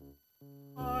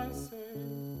 I say,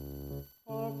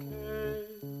 okay.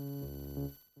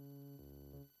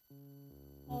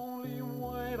 Only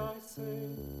wait, I say.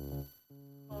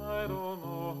 I don't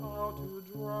know how to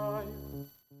drive.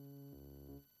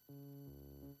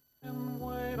 And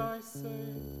wait, I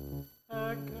say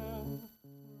again,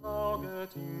 now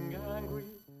getting angry.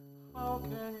 How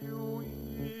can you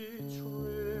eat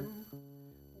shrimp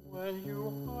when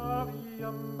you are the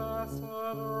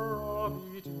ambassador of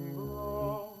eating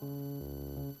raw?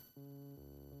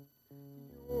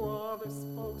 You are the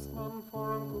spokesman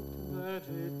for uncooked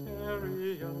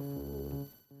vegetarian food.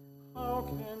 How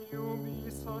can you be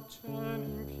such an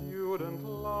impudent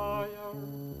liar,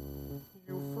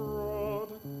 you fraud?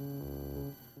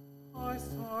 I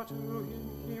start to hit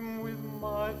him with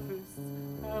my fists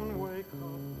and wake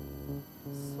up,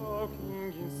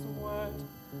 soaking in sweat.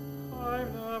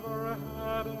 I've never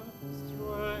had a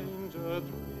stranger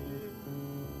dream.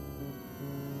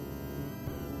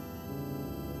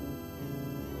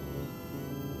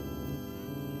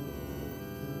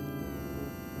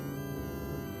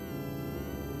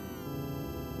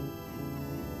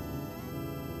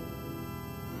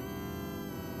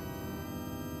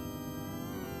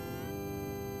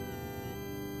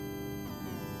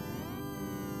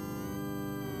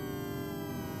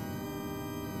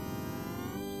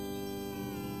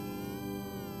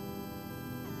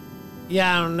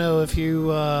 Yeah, I don't know if you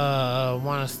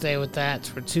want to stay with that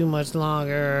for too much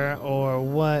longer or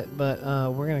what, but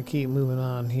we're going to keep moving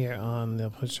on here on the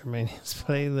Pushermania's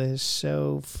playlist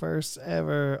show. First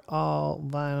ever all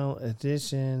vinyl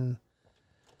edition.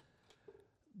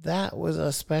 That was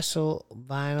a special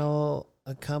vinyl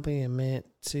accompaniment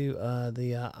to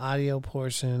the audio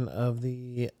portion of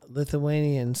the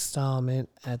Lithuania installment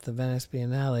at the Venice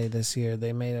Biennale this year.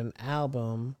 They made an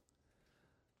album,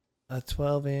 a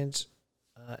 12-inch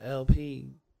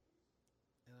LP,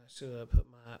 and I should have put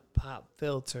my pop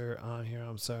filter on here.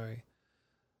 I'm sorry,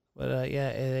 but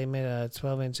yeah, they made a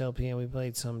 12-inch LP, and we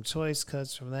played some choice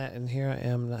cuts from that. And here I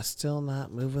am, still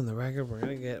not moving the record. We're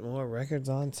gonna get more records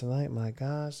on tonight. My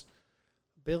gosh,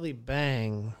 Billy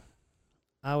Bang.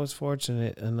 I was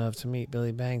fortunate enough to meet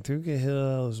Billy Bang through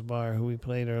Cahill's Bar, who we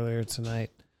played earlier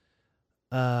tonight.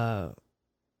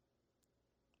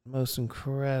 Most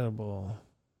incredible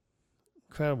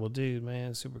dude,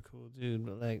 man. Super cool dude,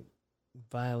 but like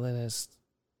violinist.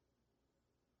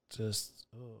 Just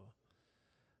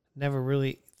never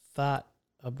really thought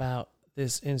about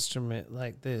this instrument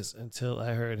like this until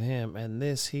I heard him. And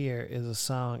this here is a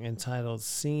song entitled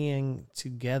Seeing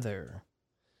Together.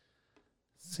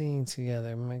 Seeing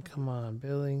Together, man. Come on,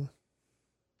 Billy.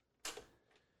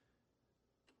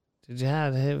 Did you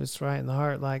have to hit us right in the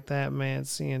heart like that, man?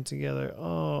 Seeing Together.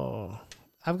 Oh,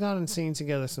 I've gone and seen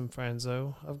together some friends,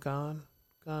 though. I've gone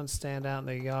stand out in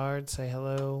the yard, say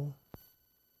hello.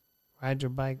 Ride your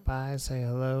bike by, say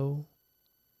hello.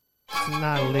 It's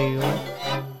not illegal.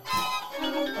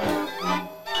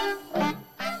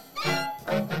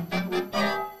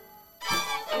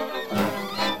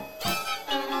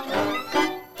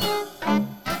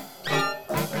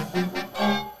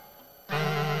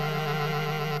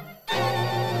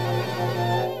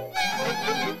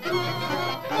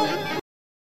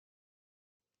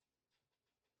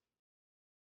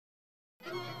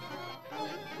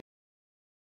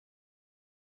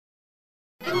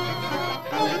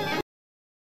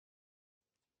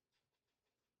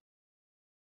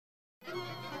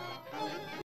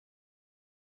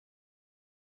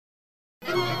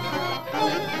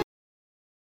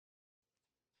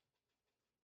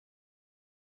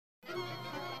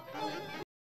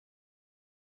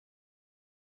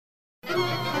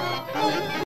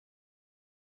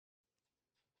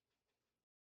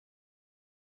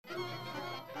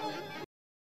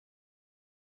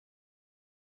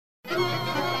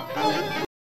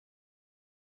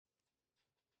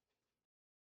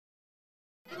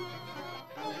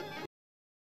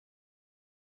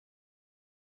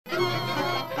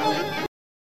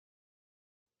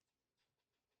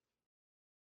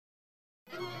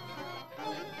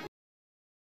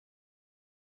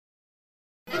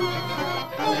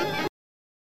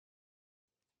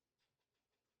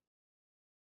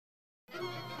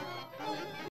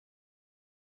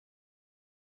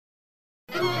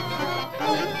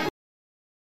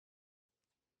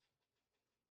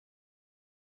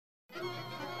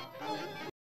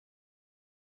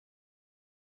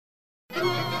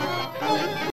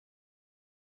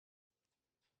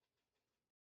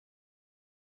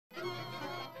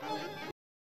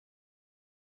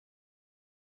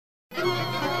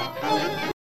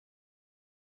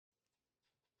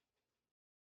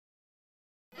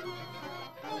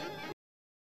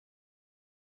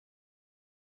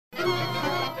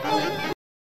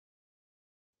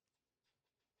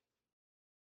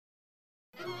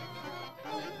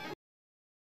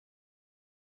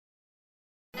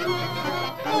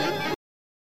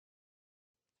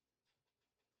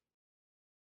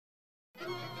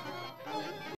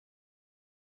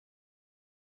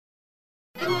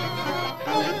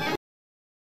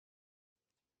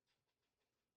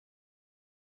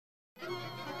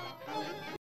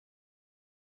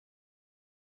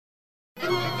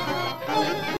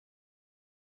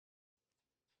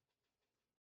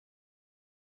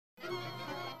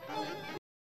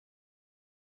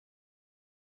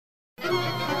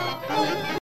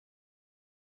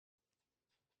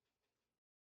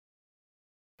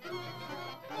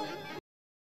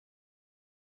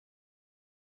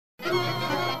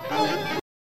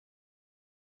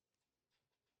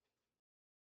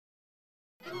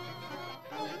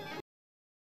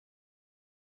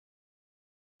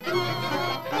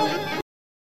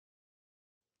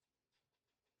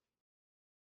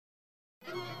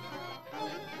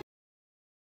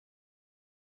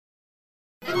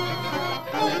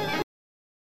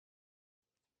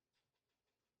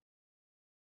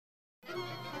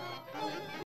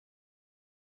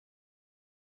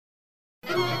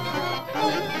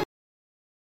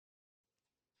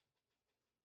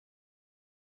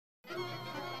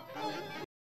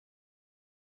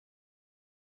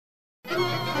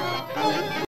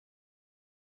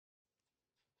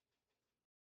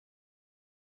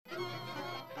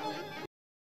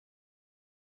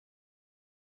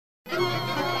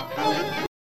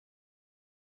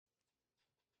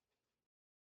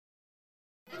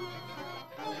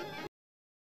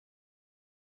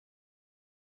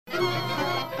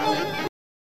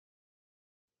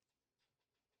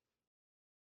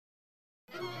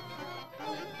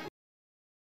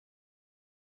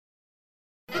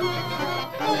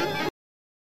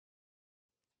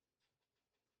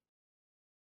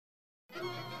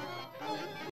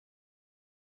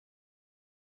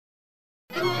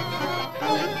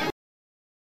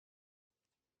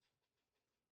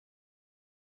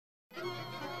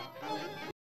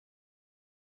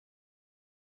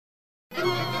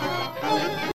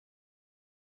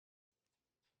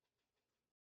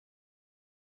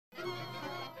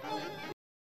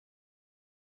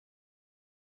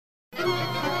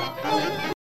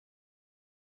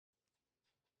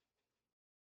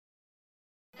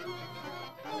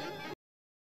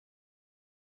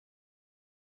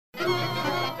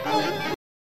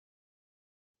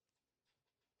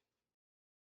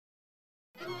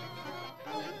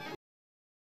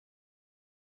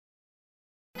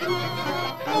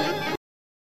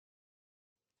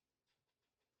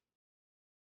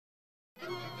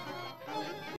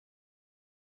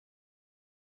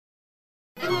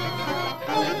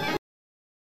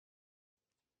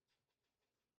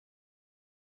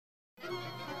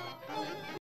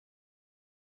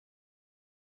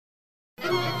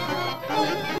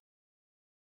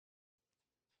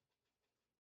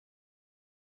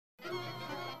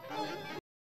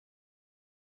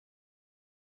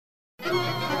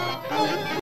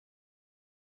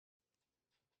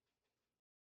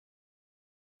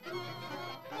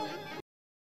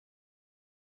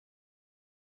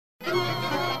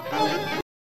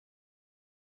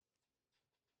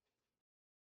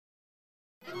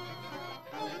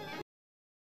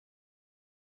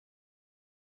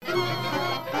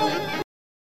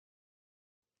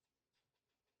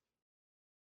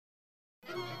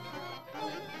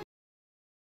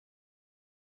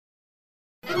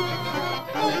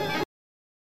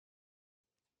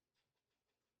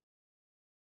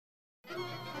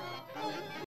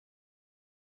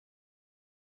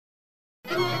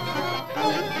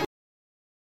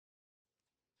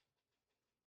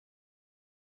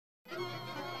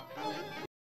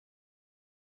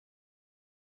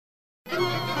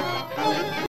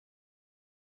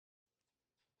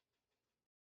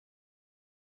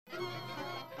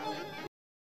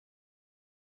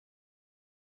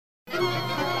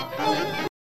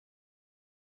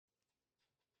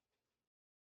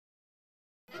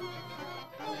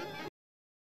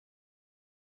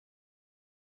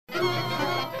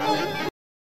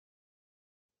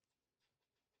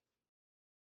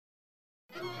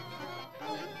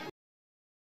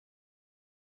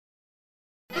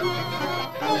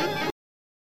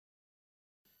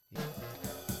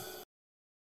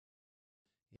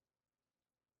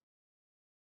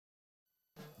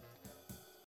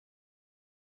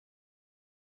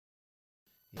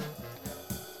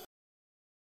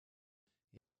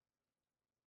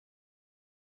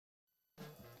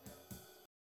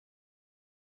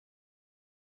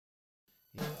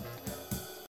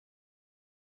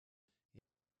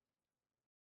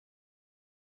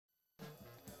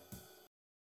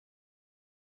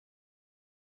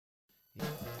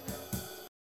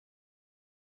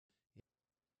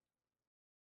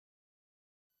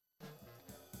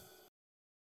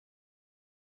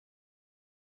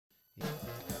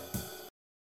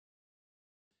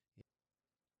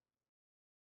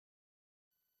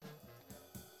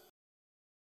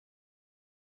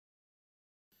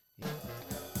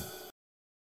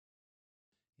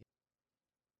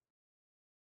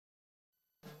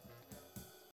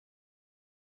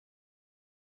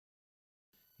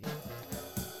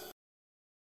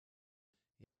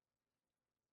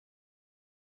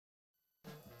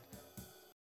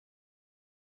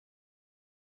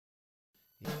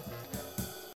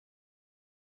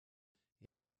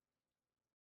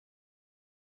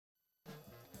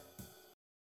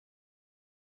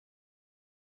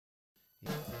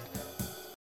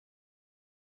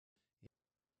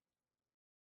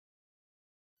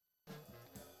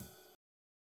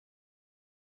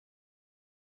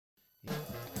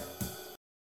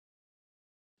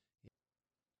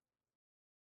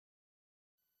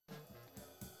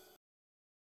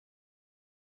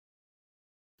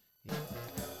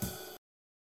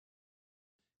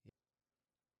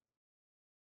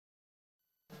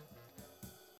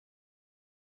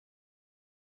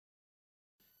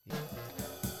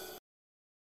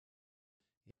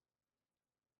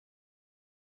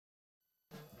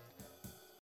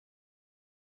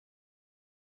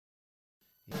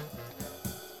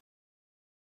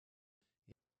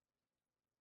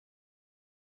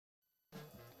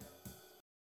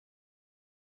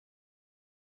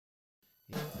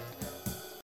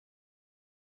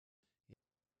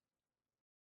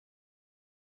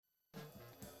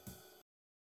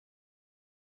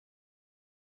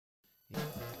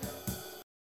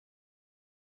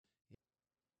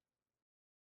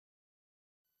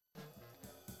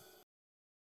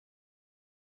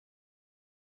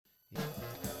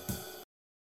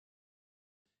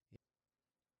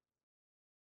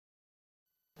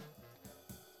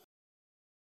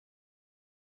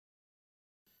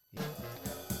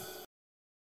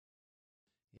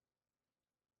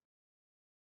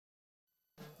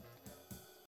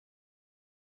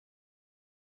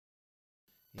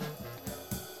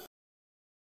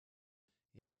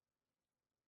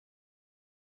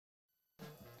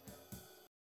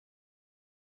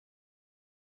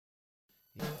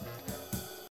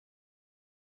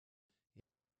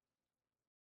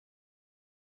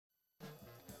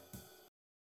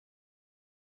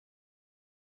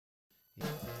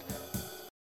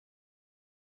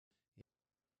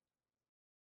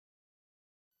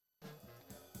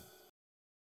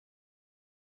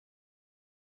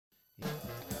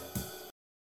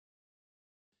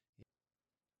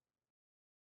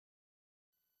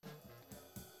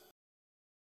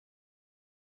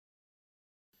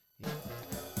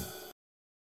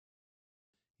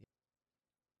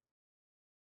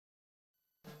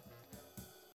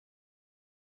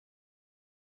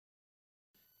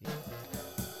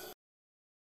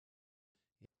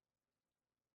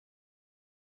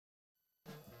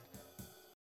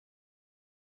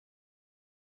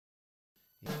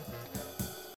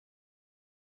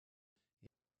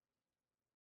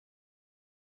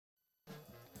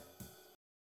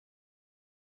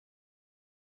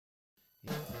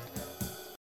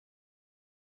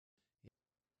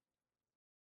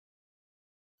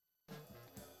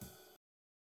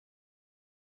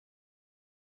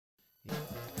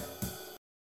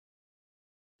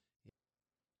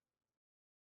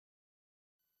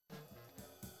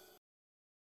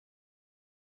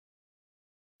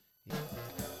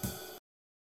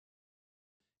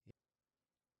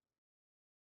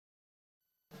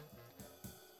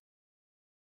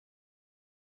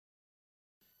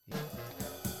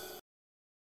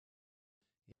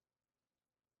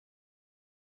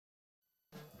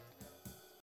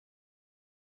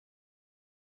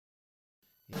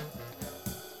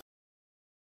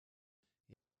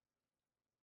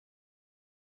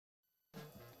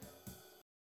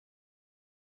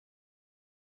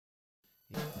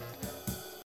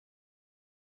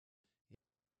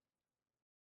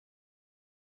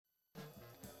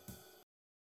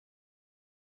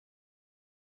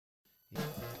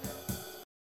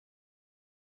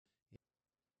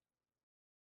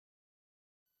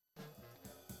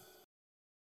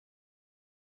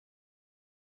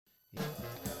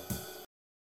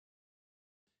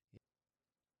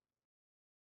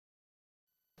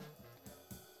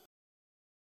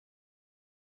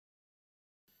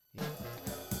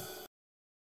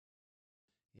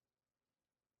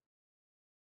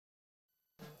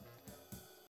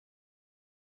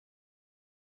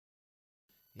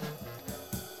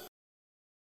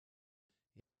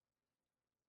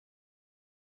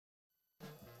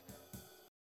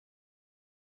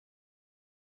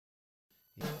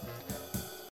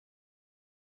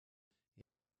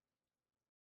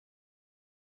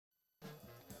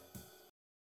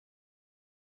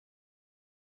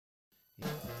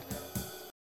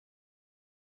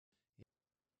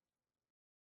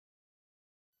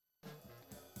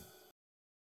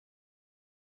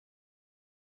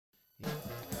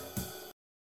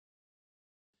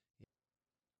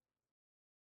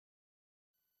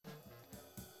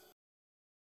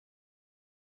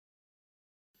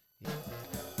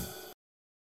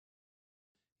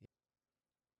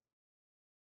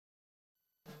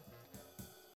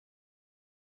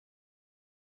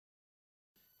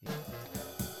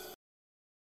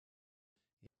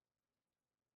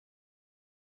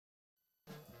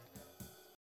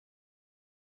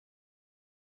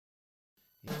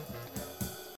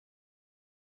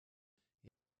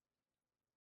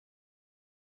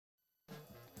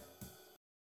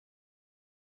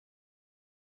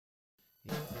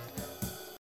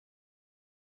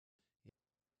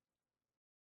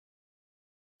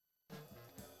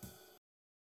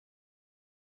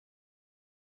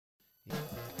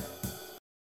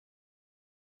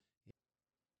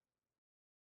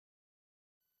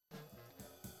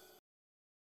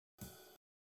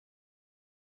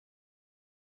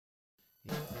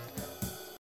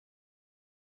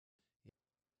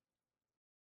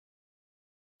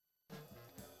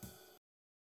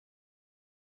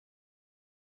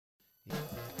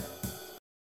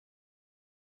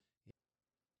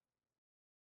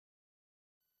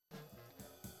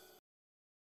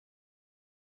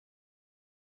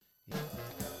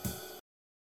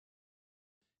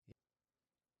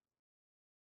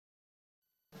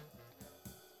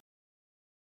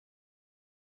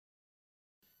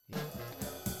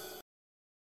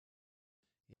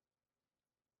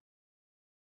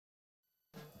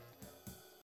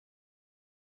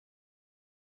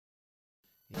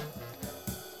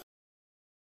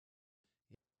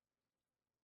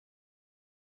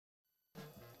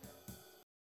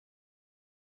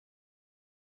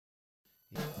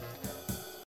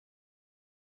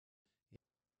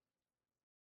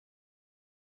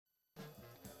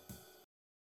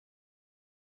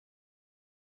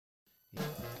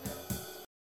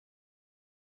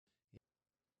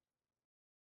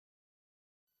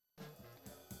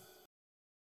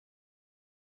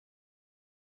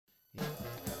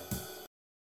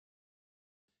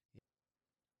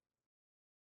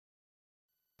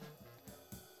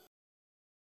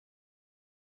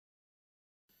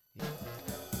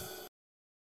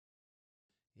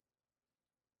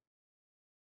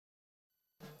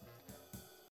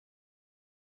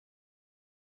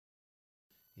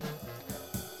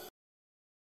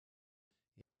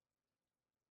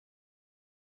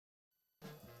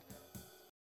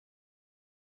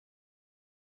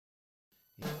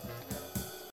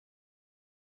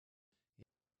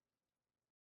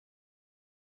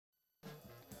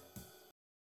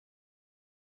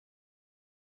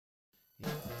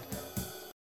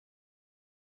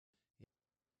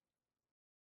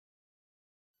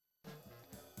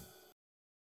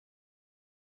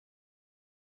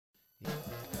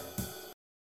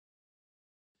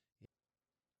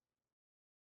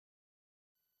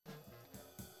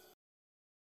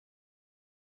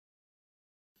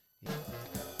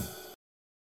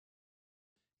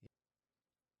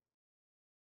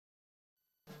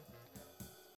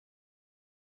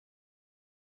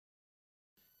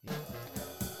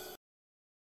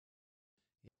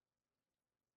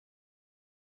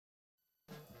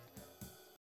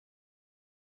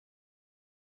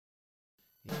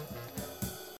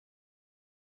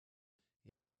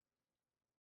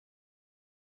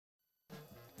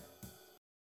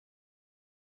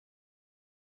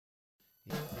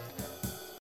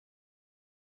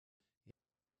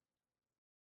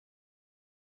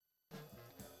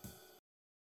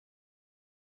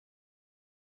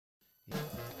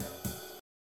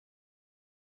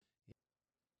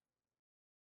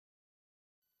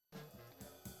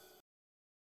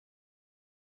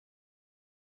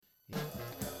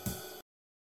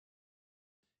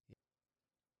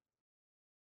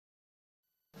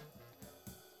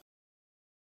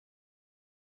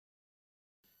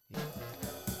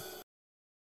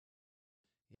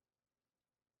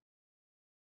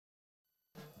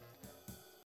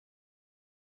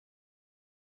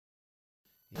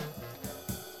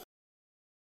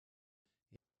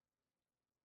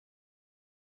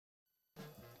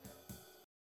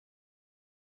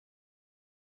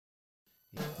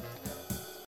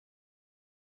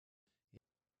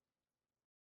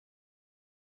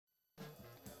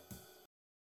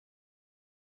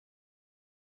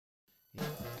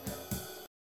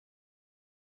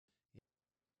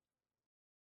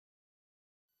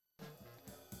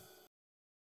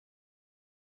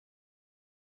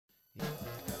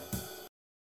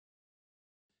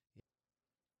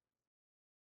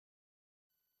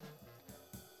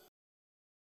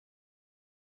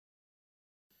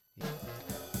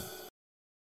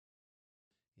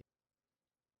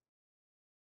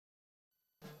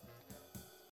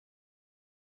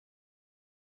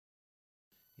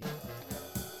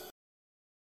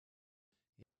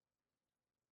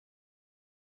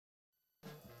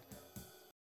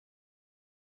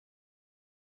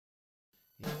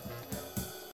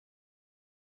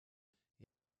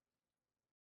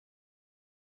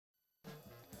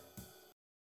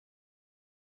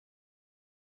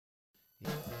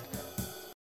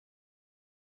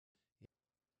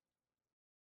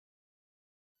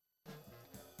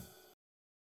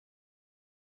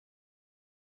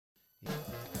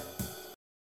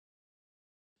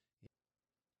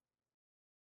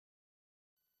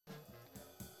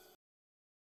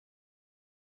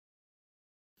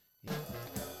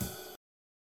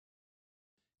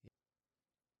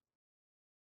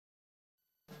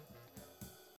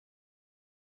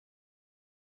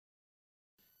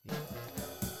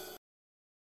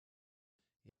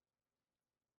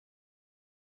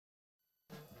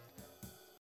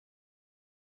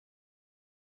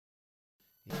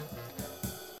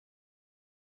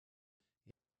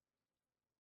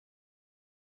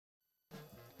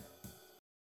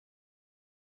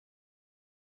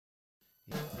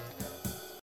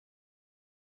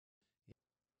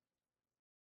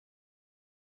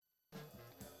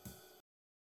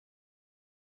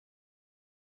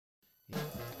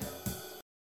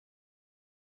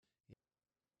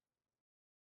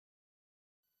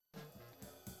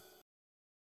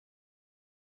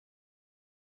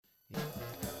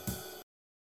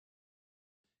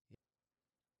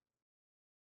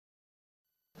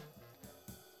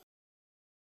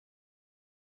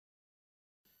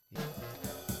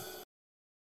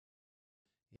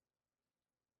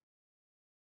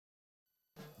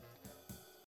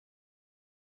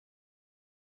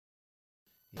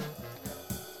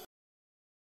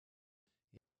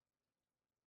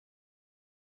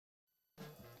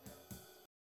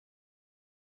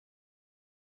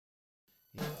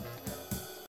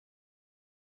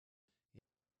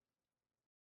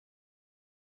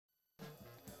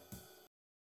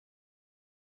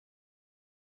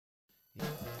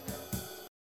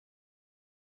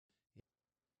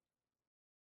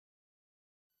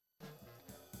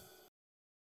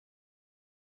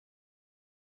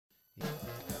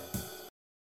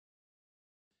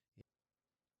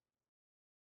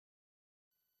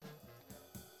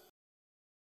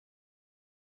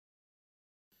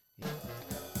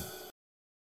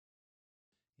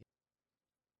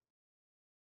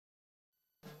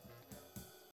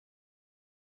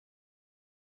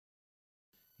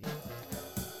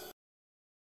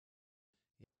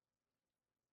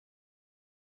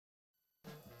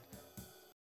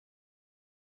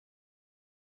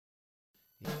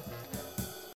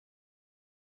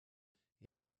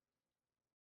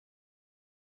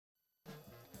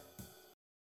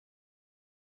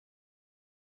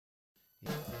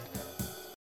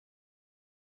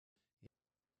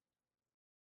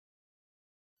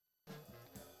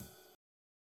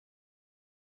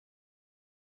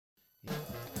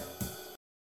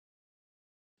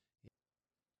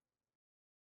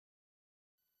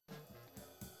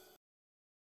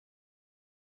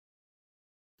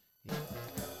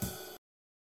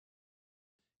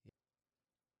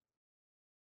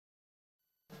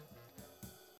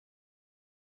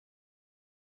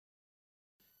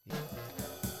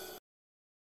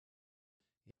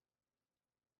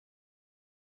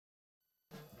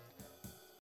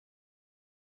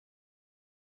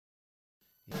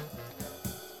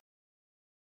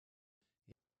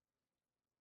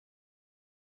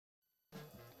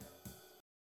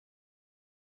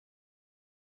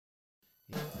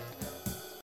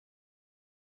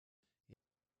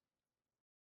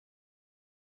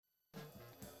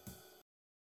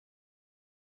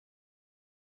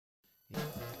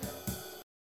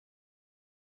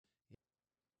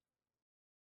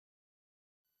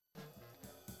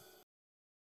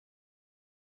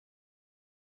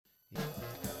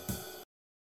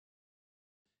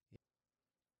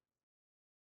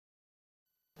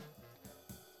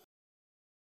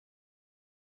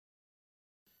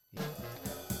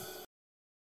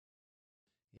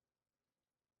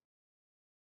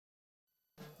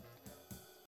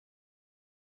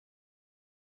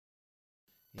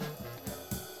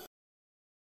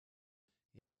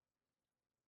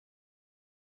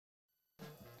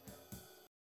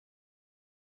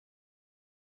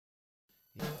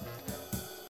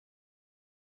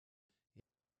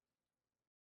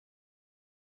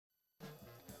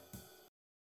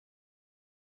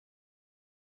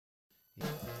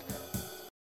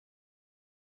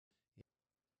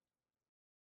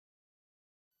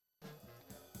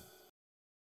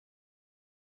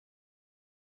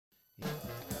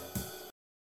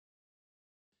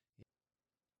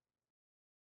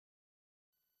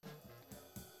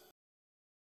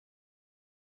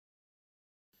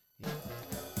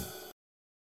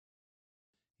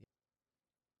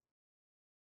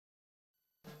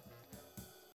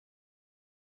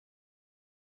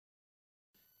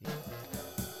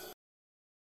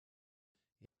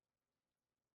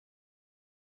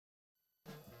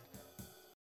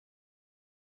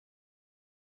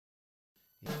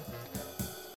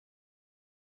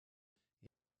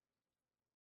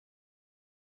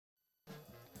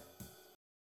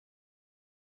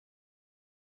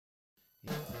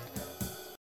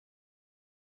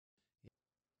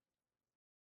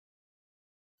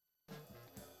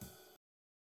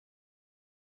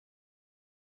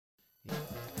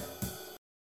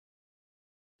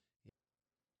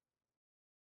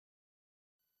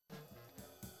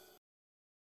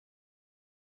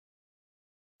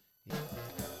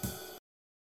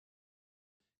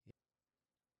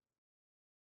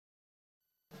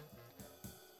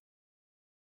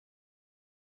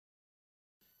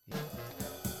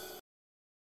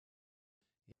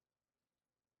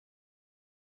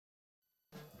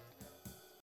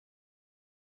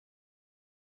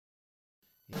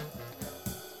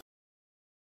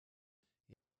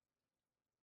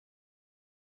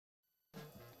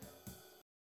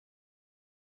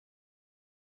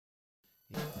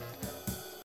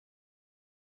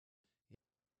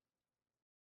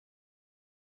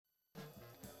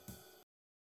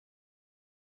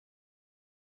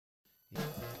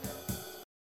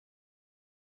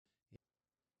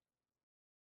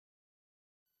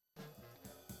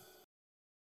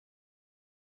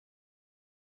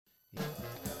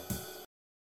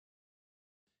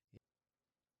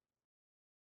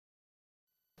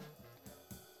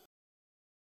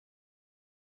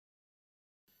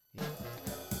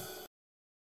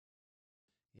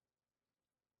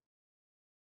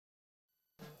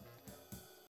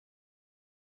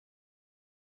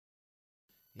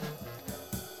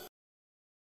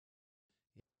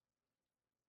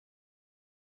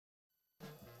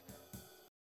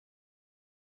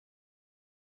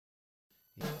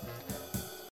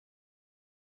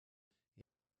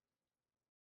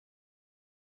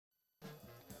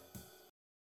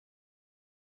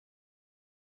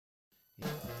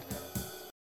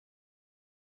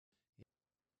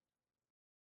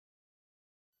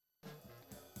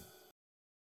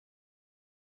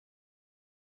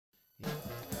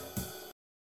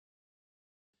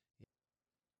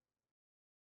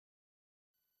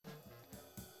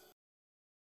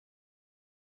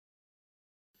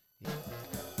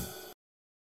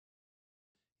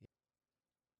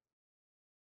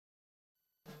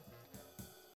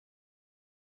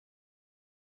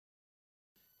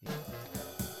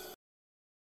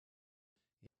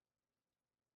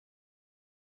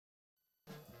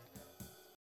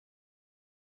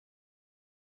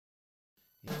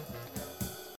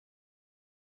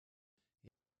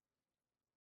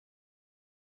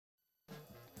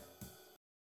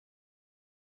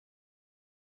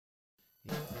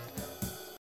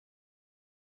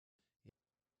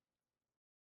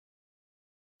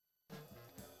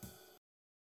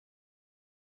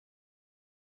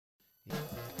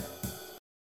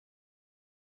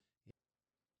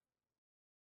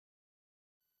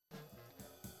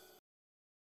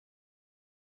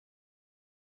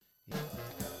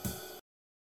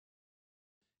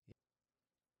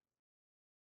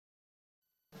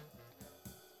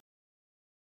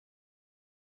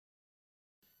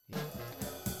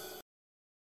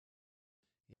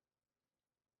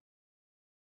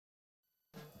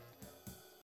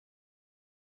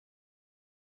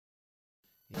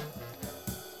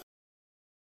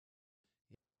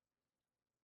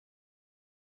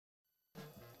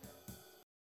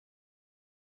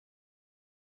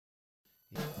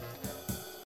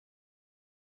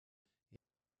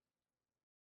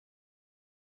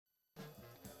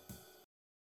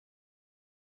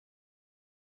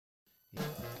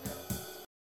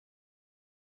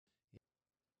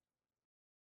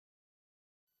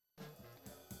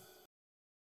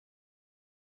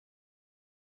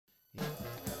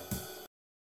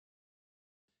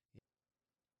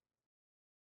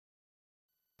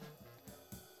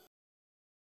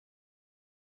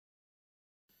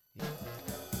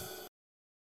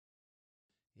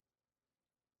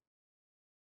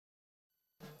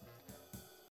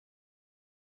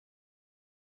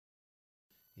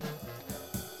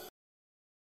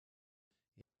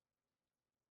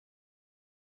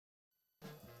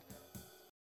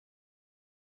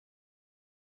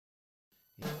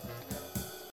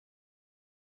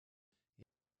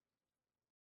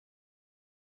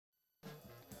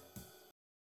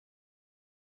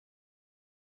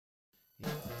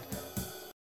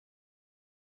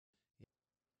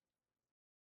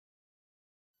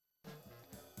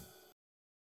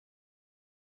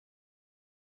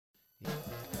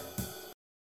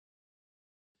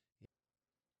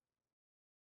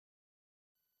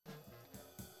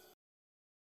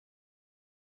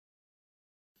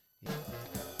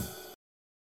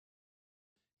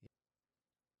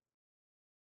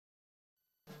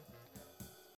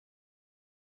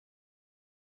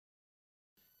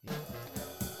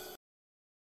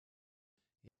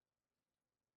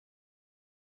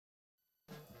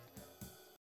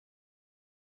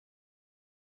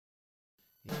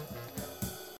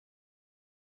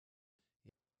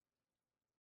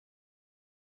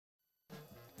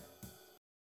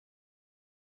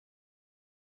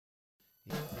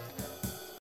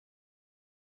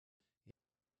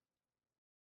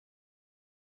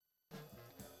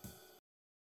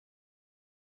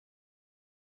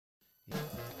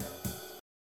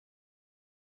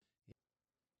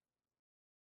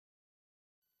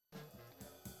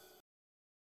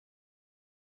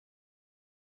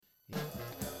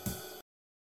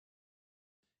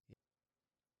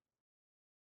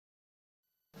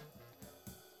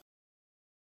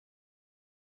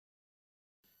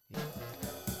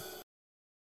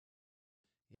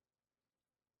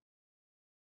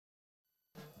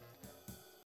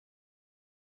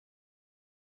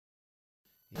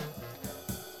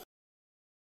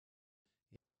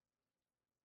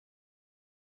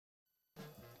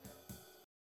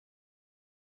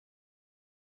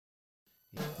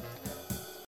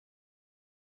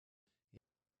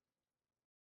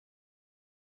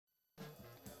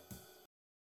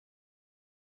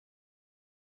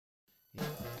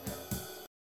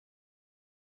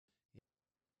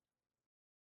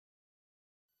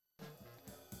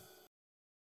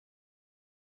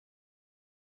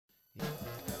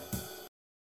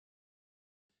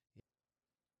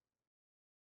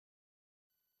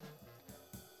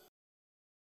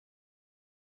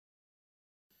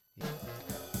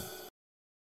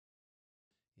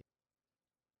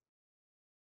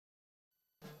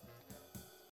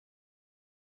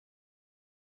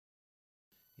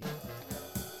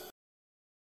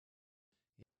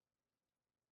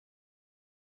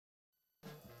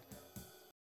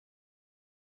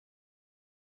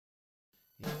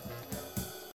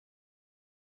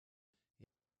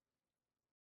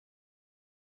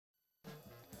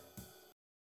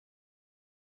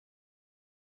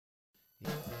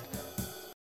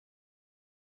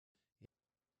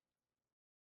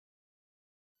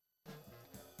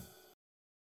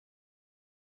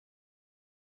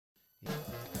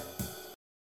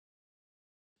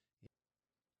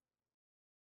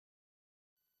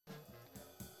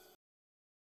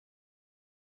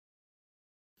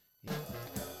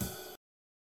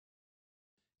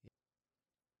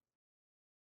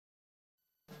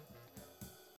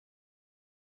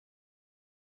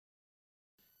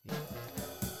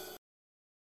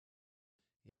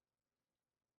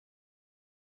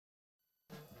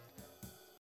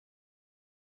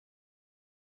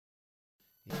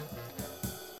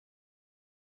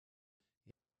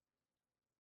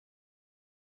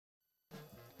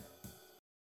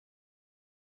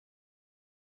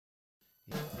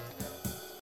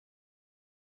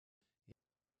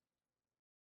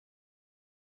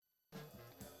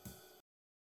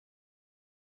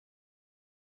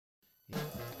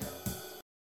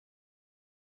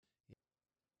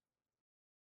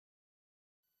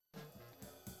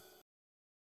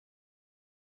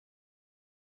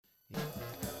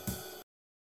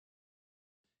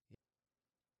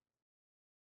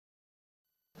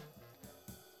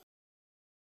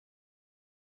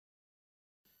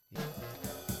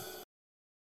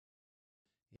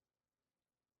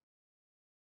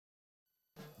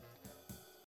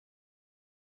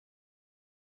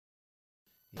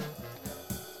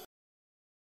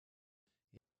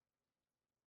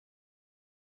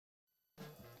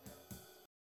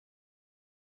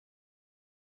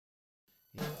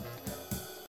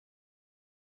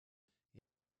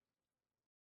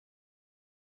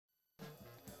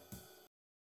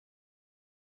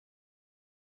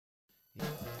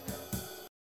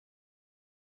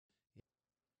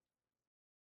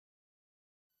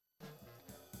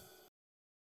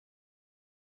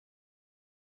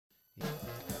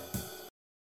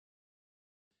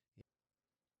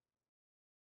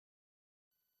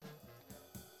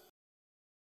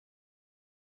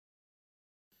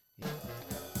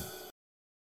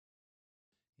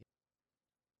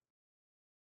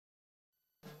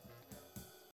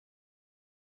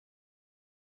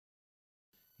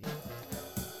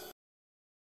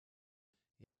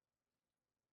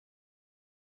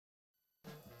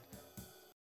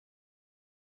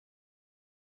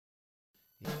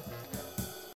 You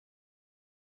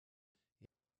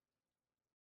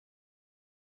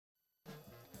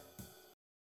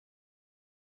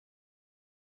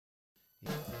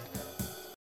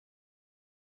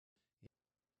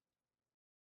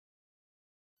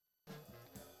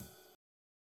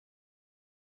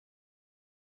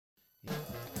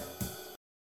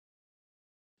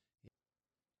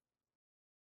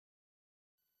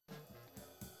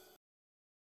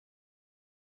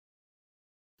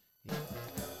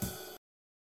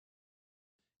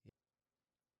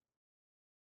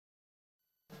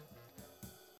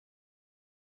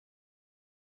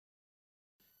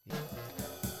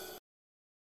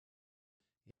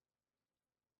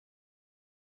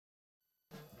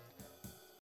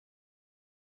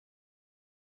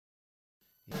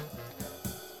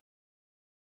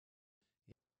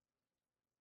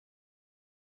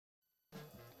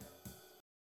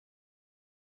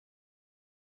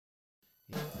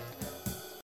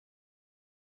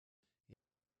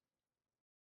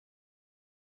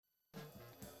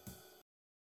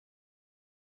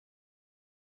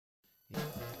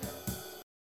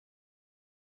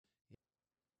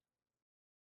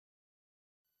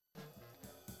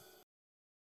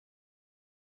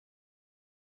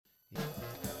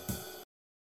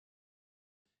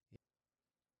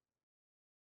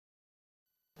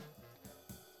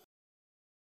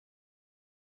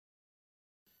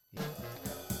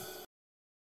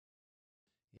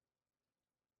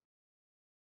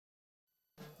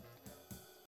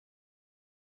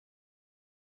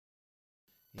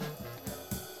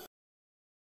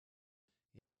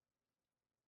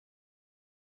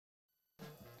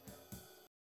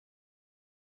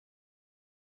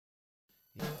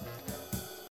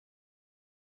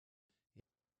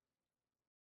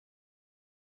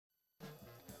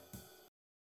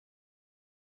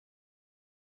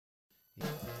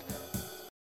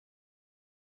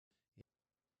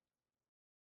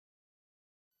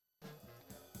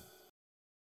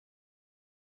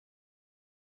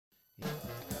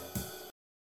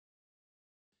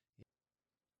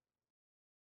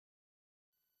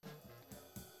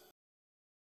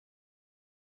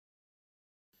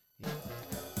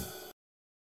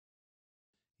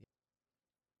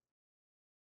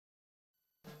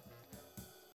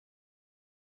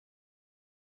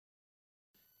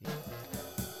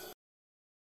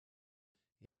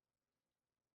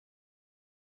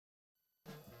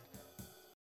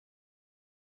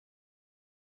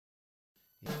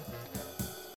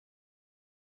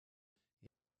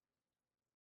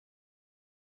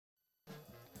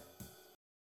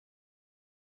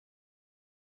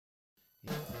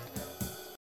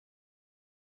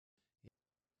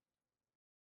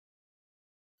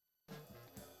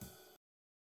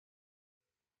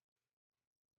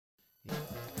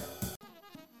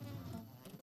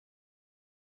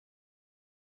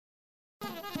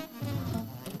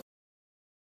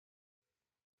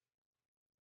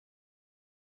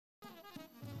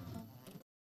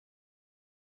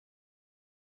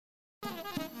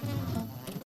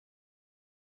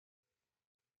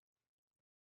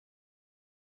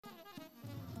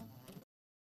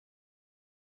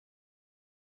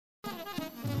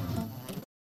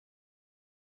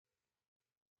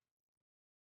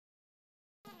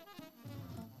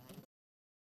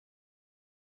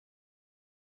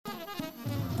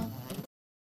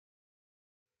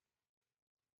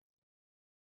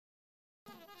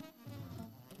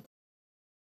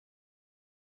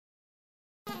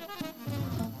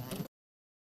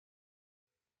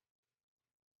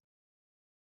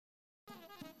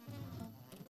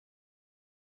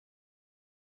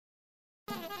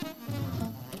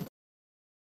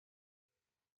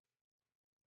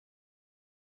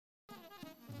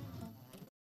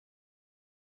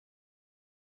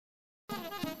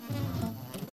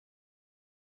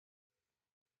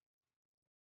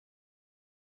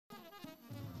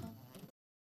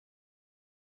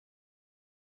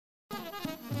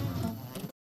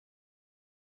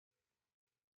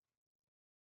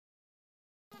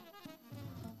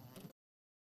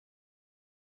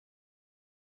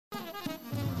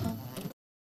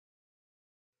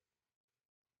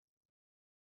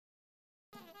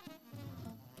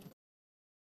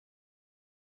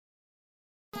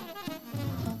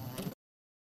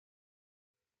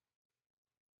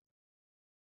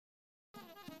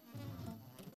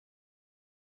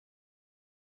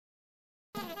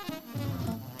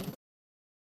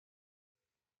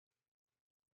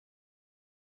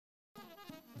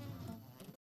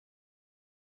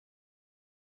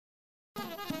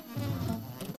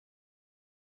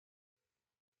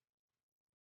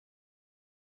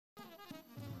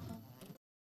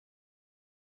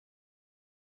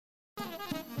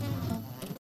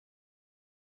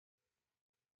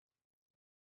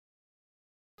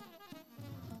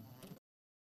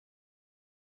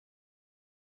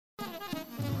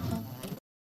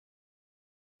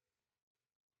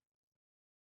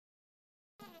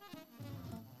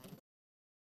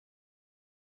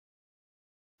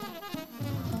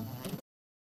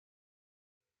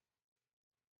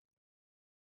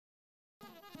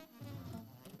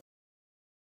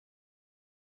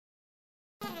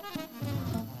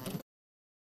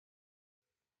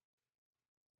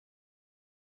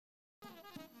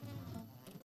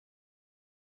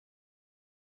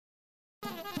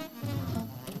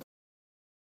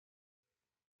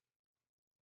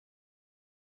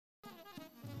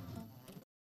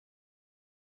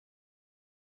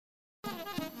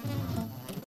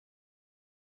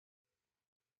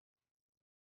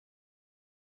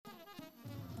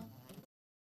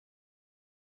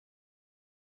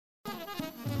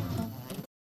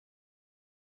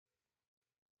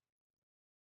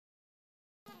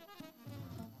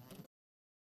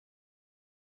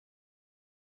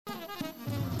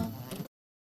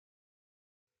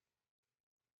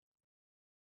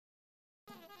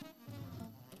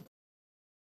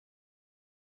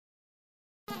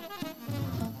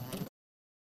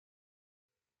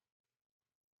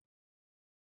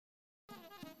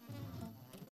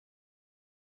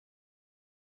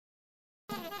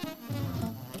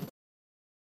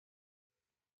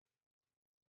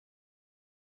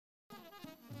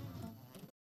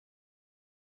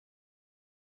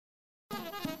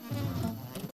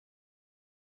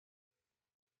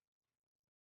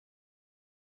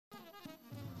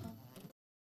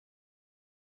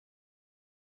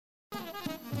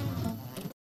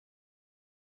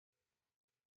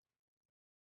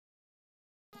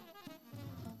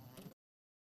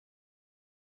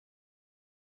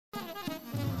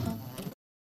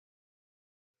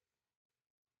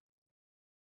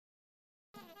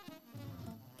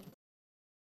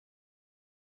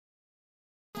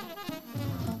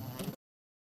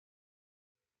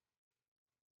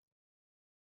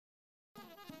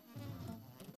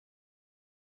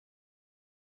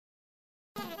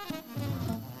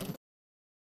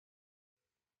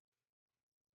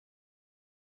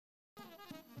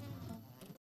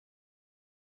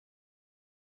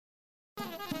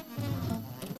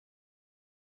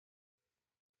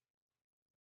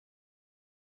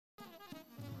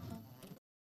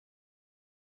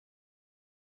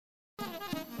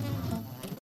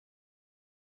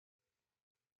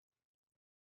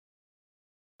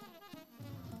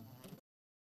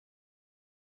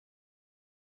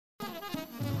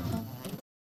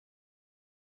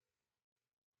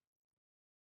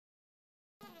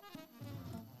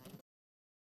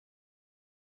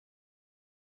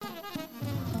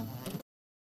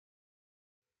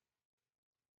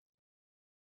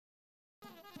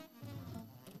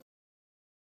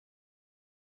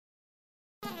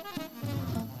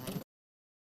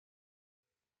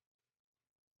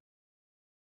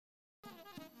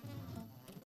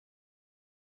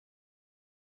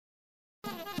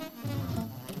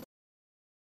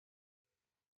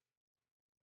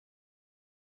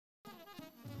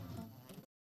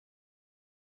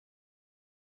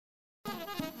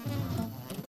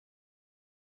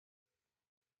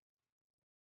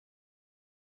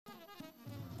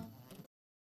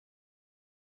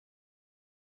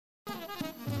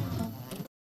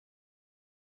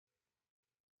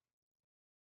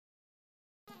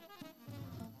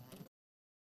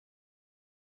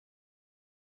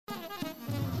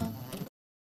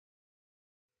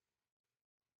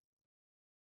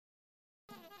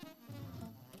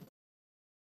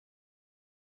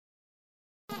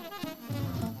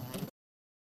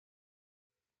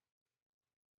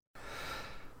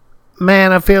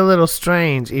Man, I feel a little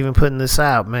strange even putting this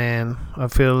out, man. I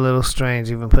feel a little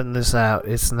strange even putting this out.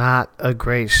 It's not a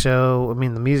great show. I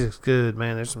mean, the music's good,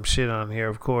 man. There's some shit on here,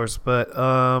 of course. But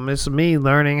it's me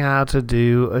learning how to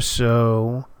do a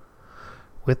show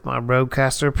with my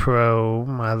Rodecaster Pro,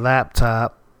 my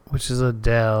laptop, which is a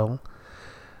Dell,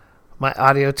 my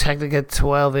Audio-Technica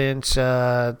 12-inch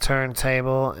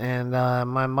turntable, and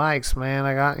my mics, man.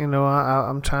 I got,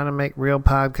 I'm trying to make real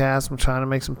podcasts. I'm trying to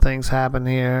make some things happen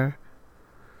here.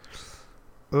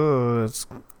 I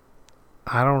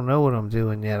don't know what I'm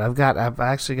doing yet. I've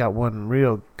actually got one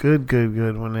real good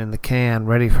one in the can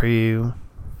ready for you.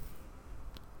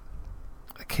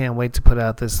 I can't wait to put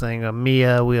out this thing.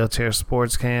 Mia, Wheelchair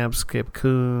Sports Camp, Skip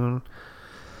Coon.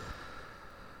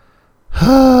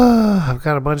 I've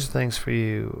got a bunch of things for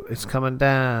you. It's coming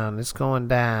down. It's going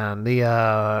down.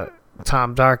 The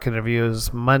Tom Dark interview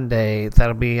is Monday.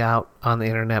 That'll be out on the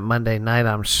internet Monday night,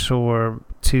 I'm sure.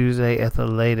 Tuesday at the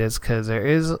latest, because there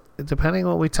is, depending on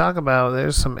what we talk about,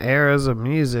 there's some eras of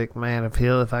music, man.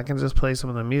 If I can just play some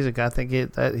of the music, I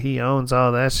think that he owns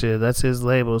all that shit. That's his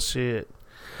label shit.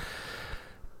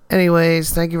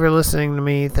 Anyways, thank you for listening to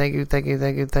me. Thank you.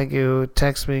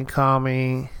 Text me, call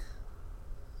me,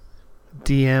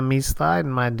 DM me, slide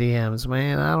in my DMs,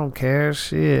 man. I don't care.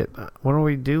 Shit. What are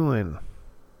we doing?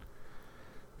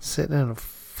 Sitting in a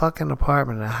fucking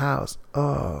apartment, a house.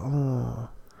 Oh.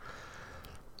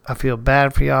 I feel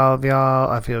bad for all of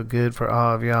y'all. I feel good for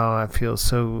all of y'all. I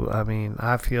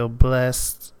feel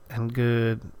blessed and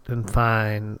good and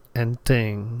fine and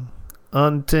ting.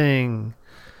 Unting.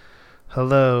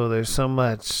 Hello, there's so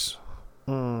much.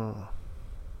 So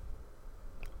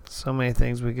many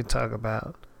things we could talk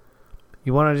about.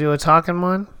 You want to do a talking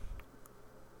one?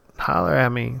 Holler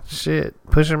at me. Shit.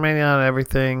 Pusher Mania on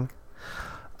everything.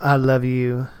 I love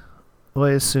you.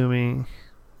 Oyasumi.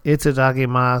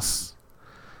 Itadakimasu.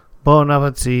 Bon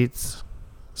appetit.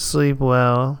 Sleep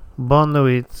well. Bonne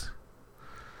nuit.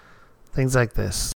 Things like this.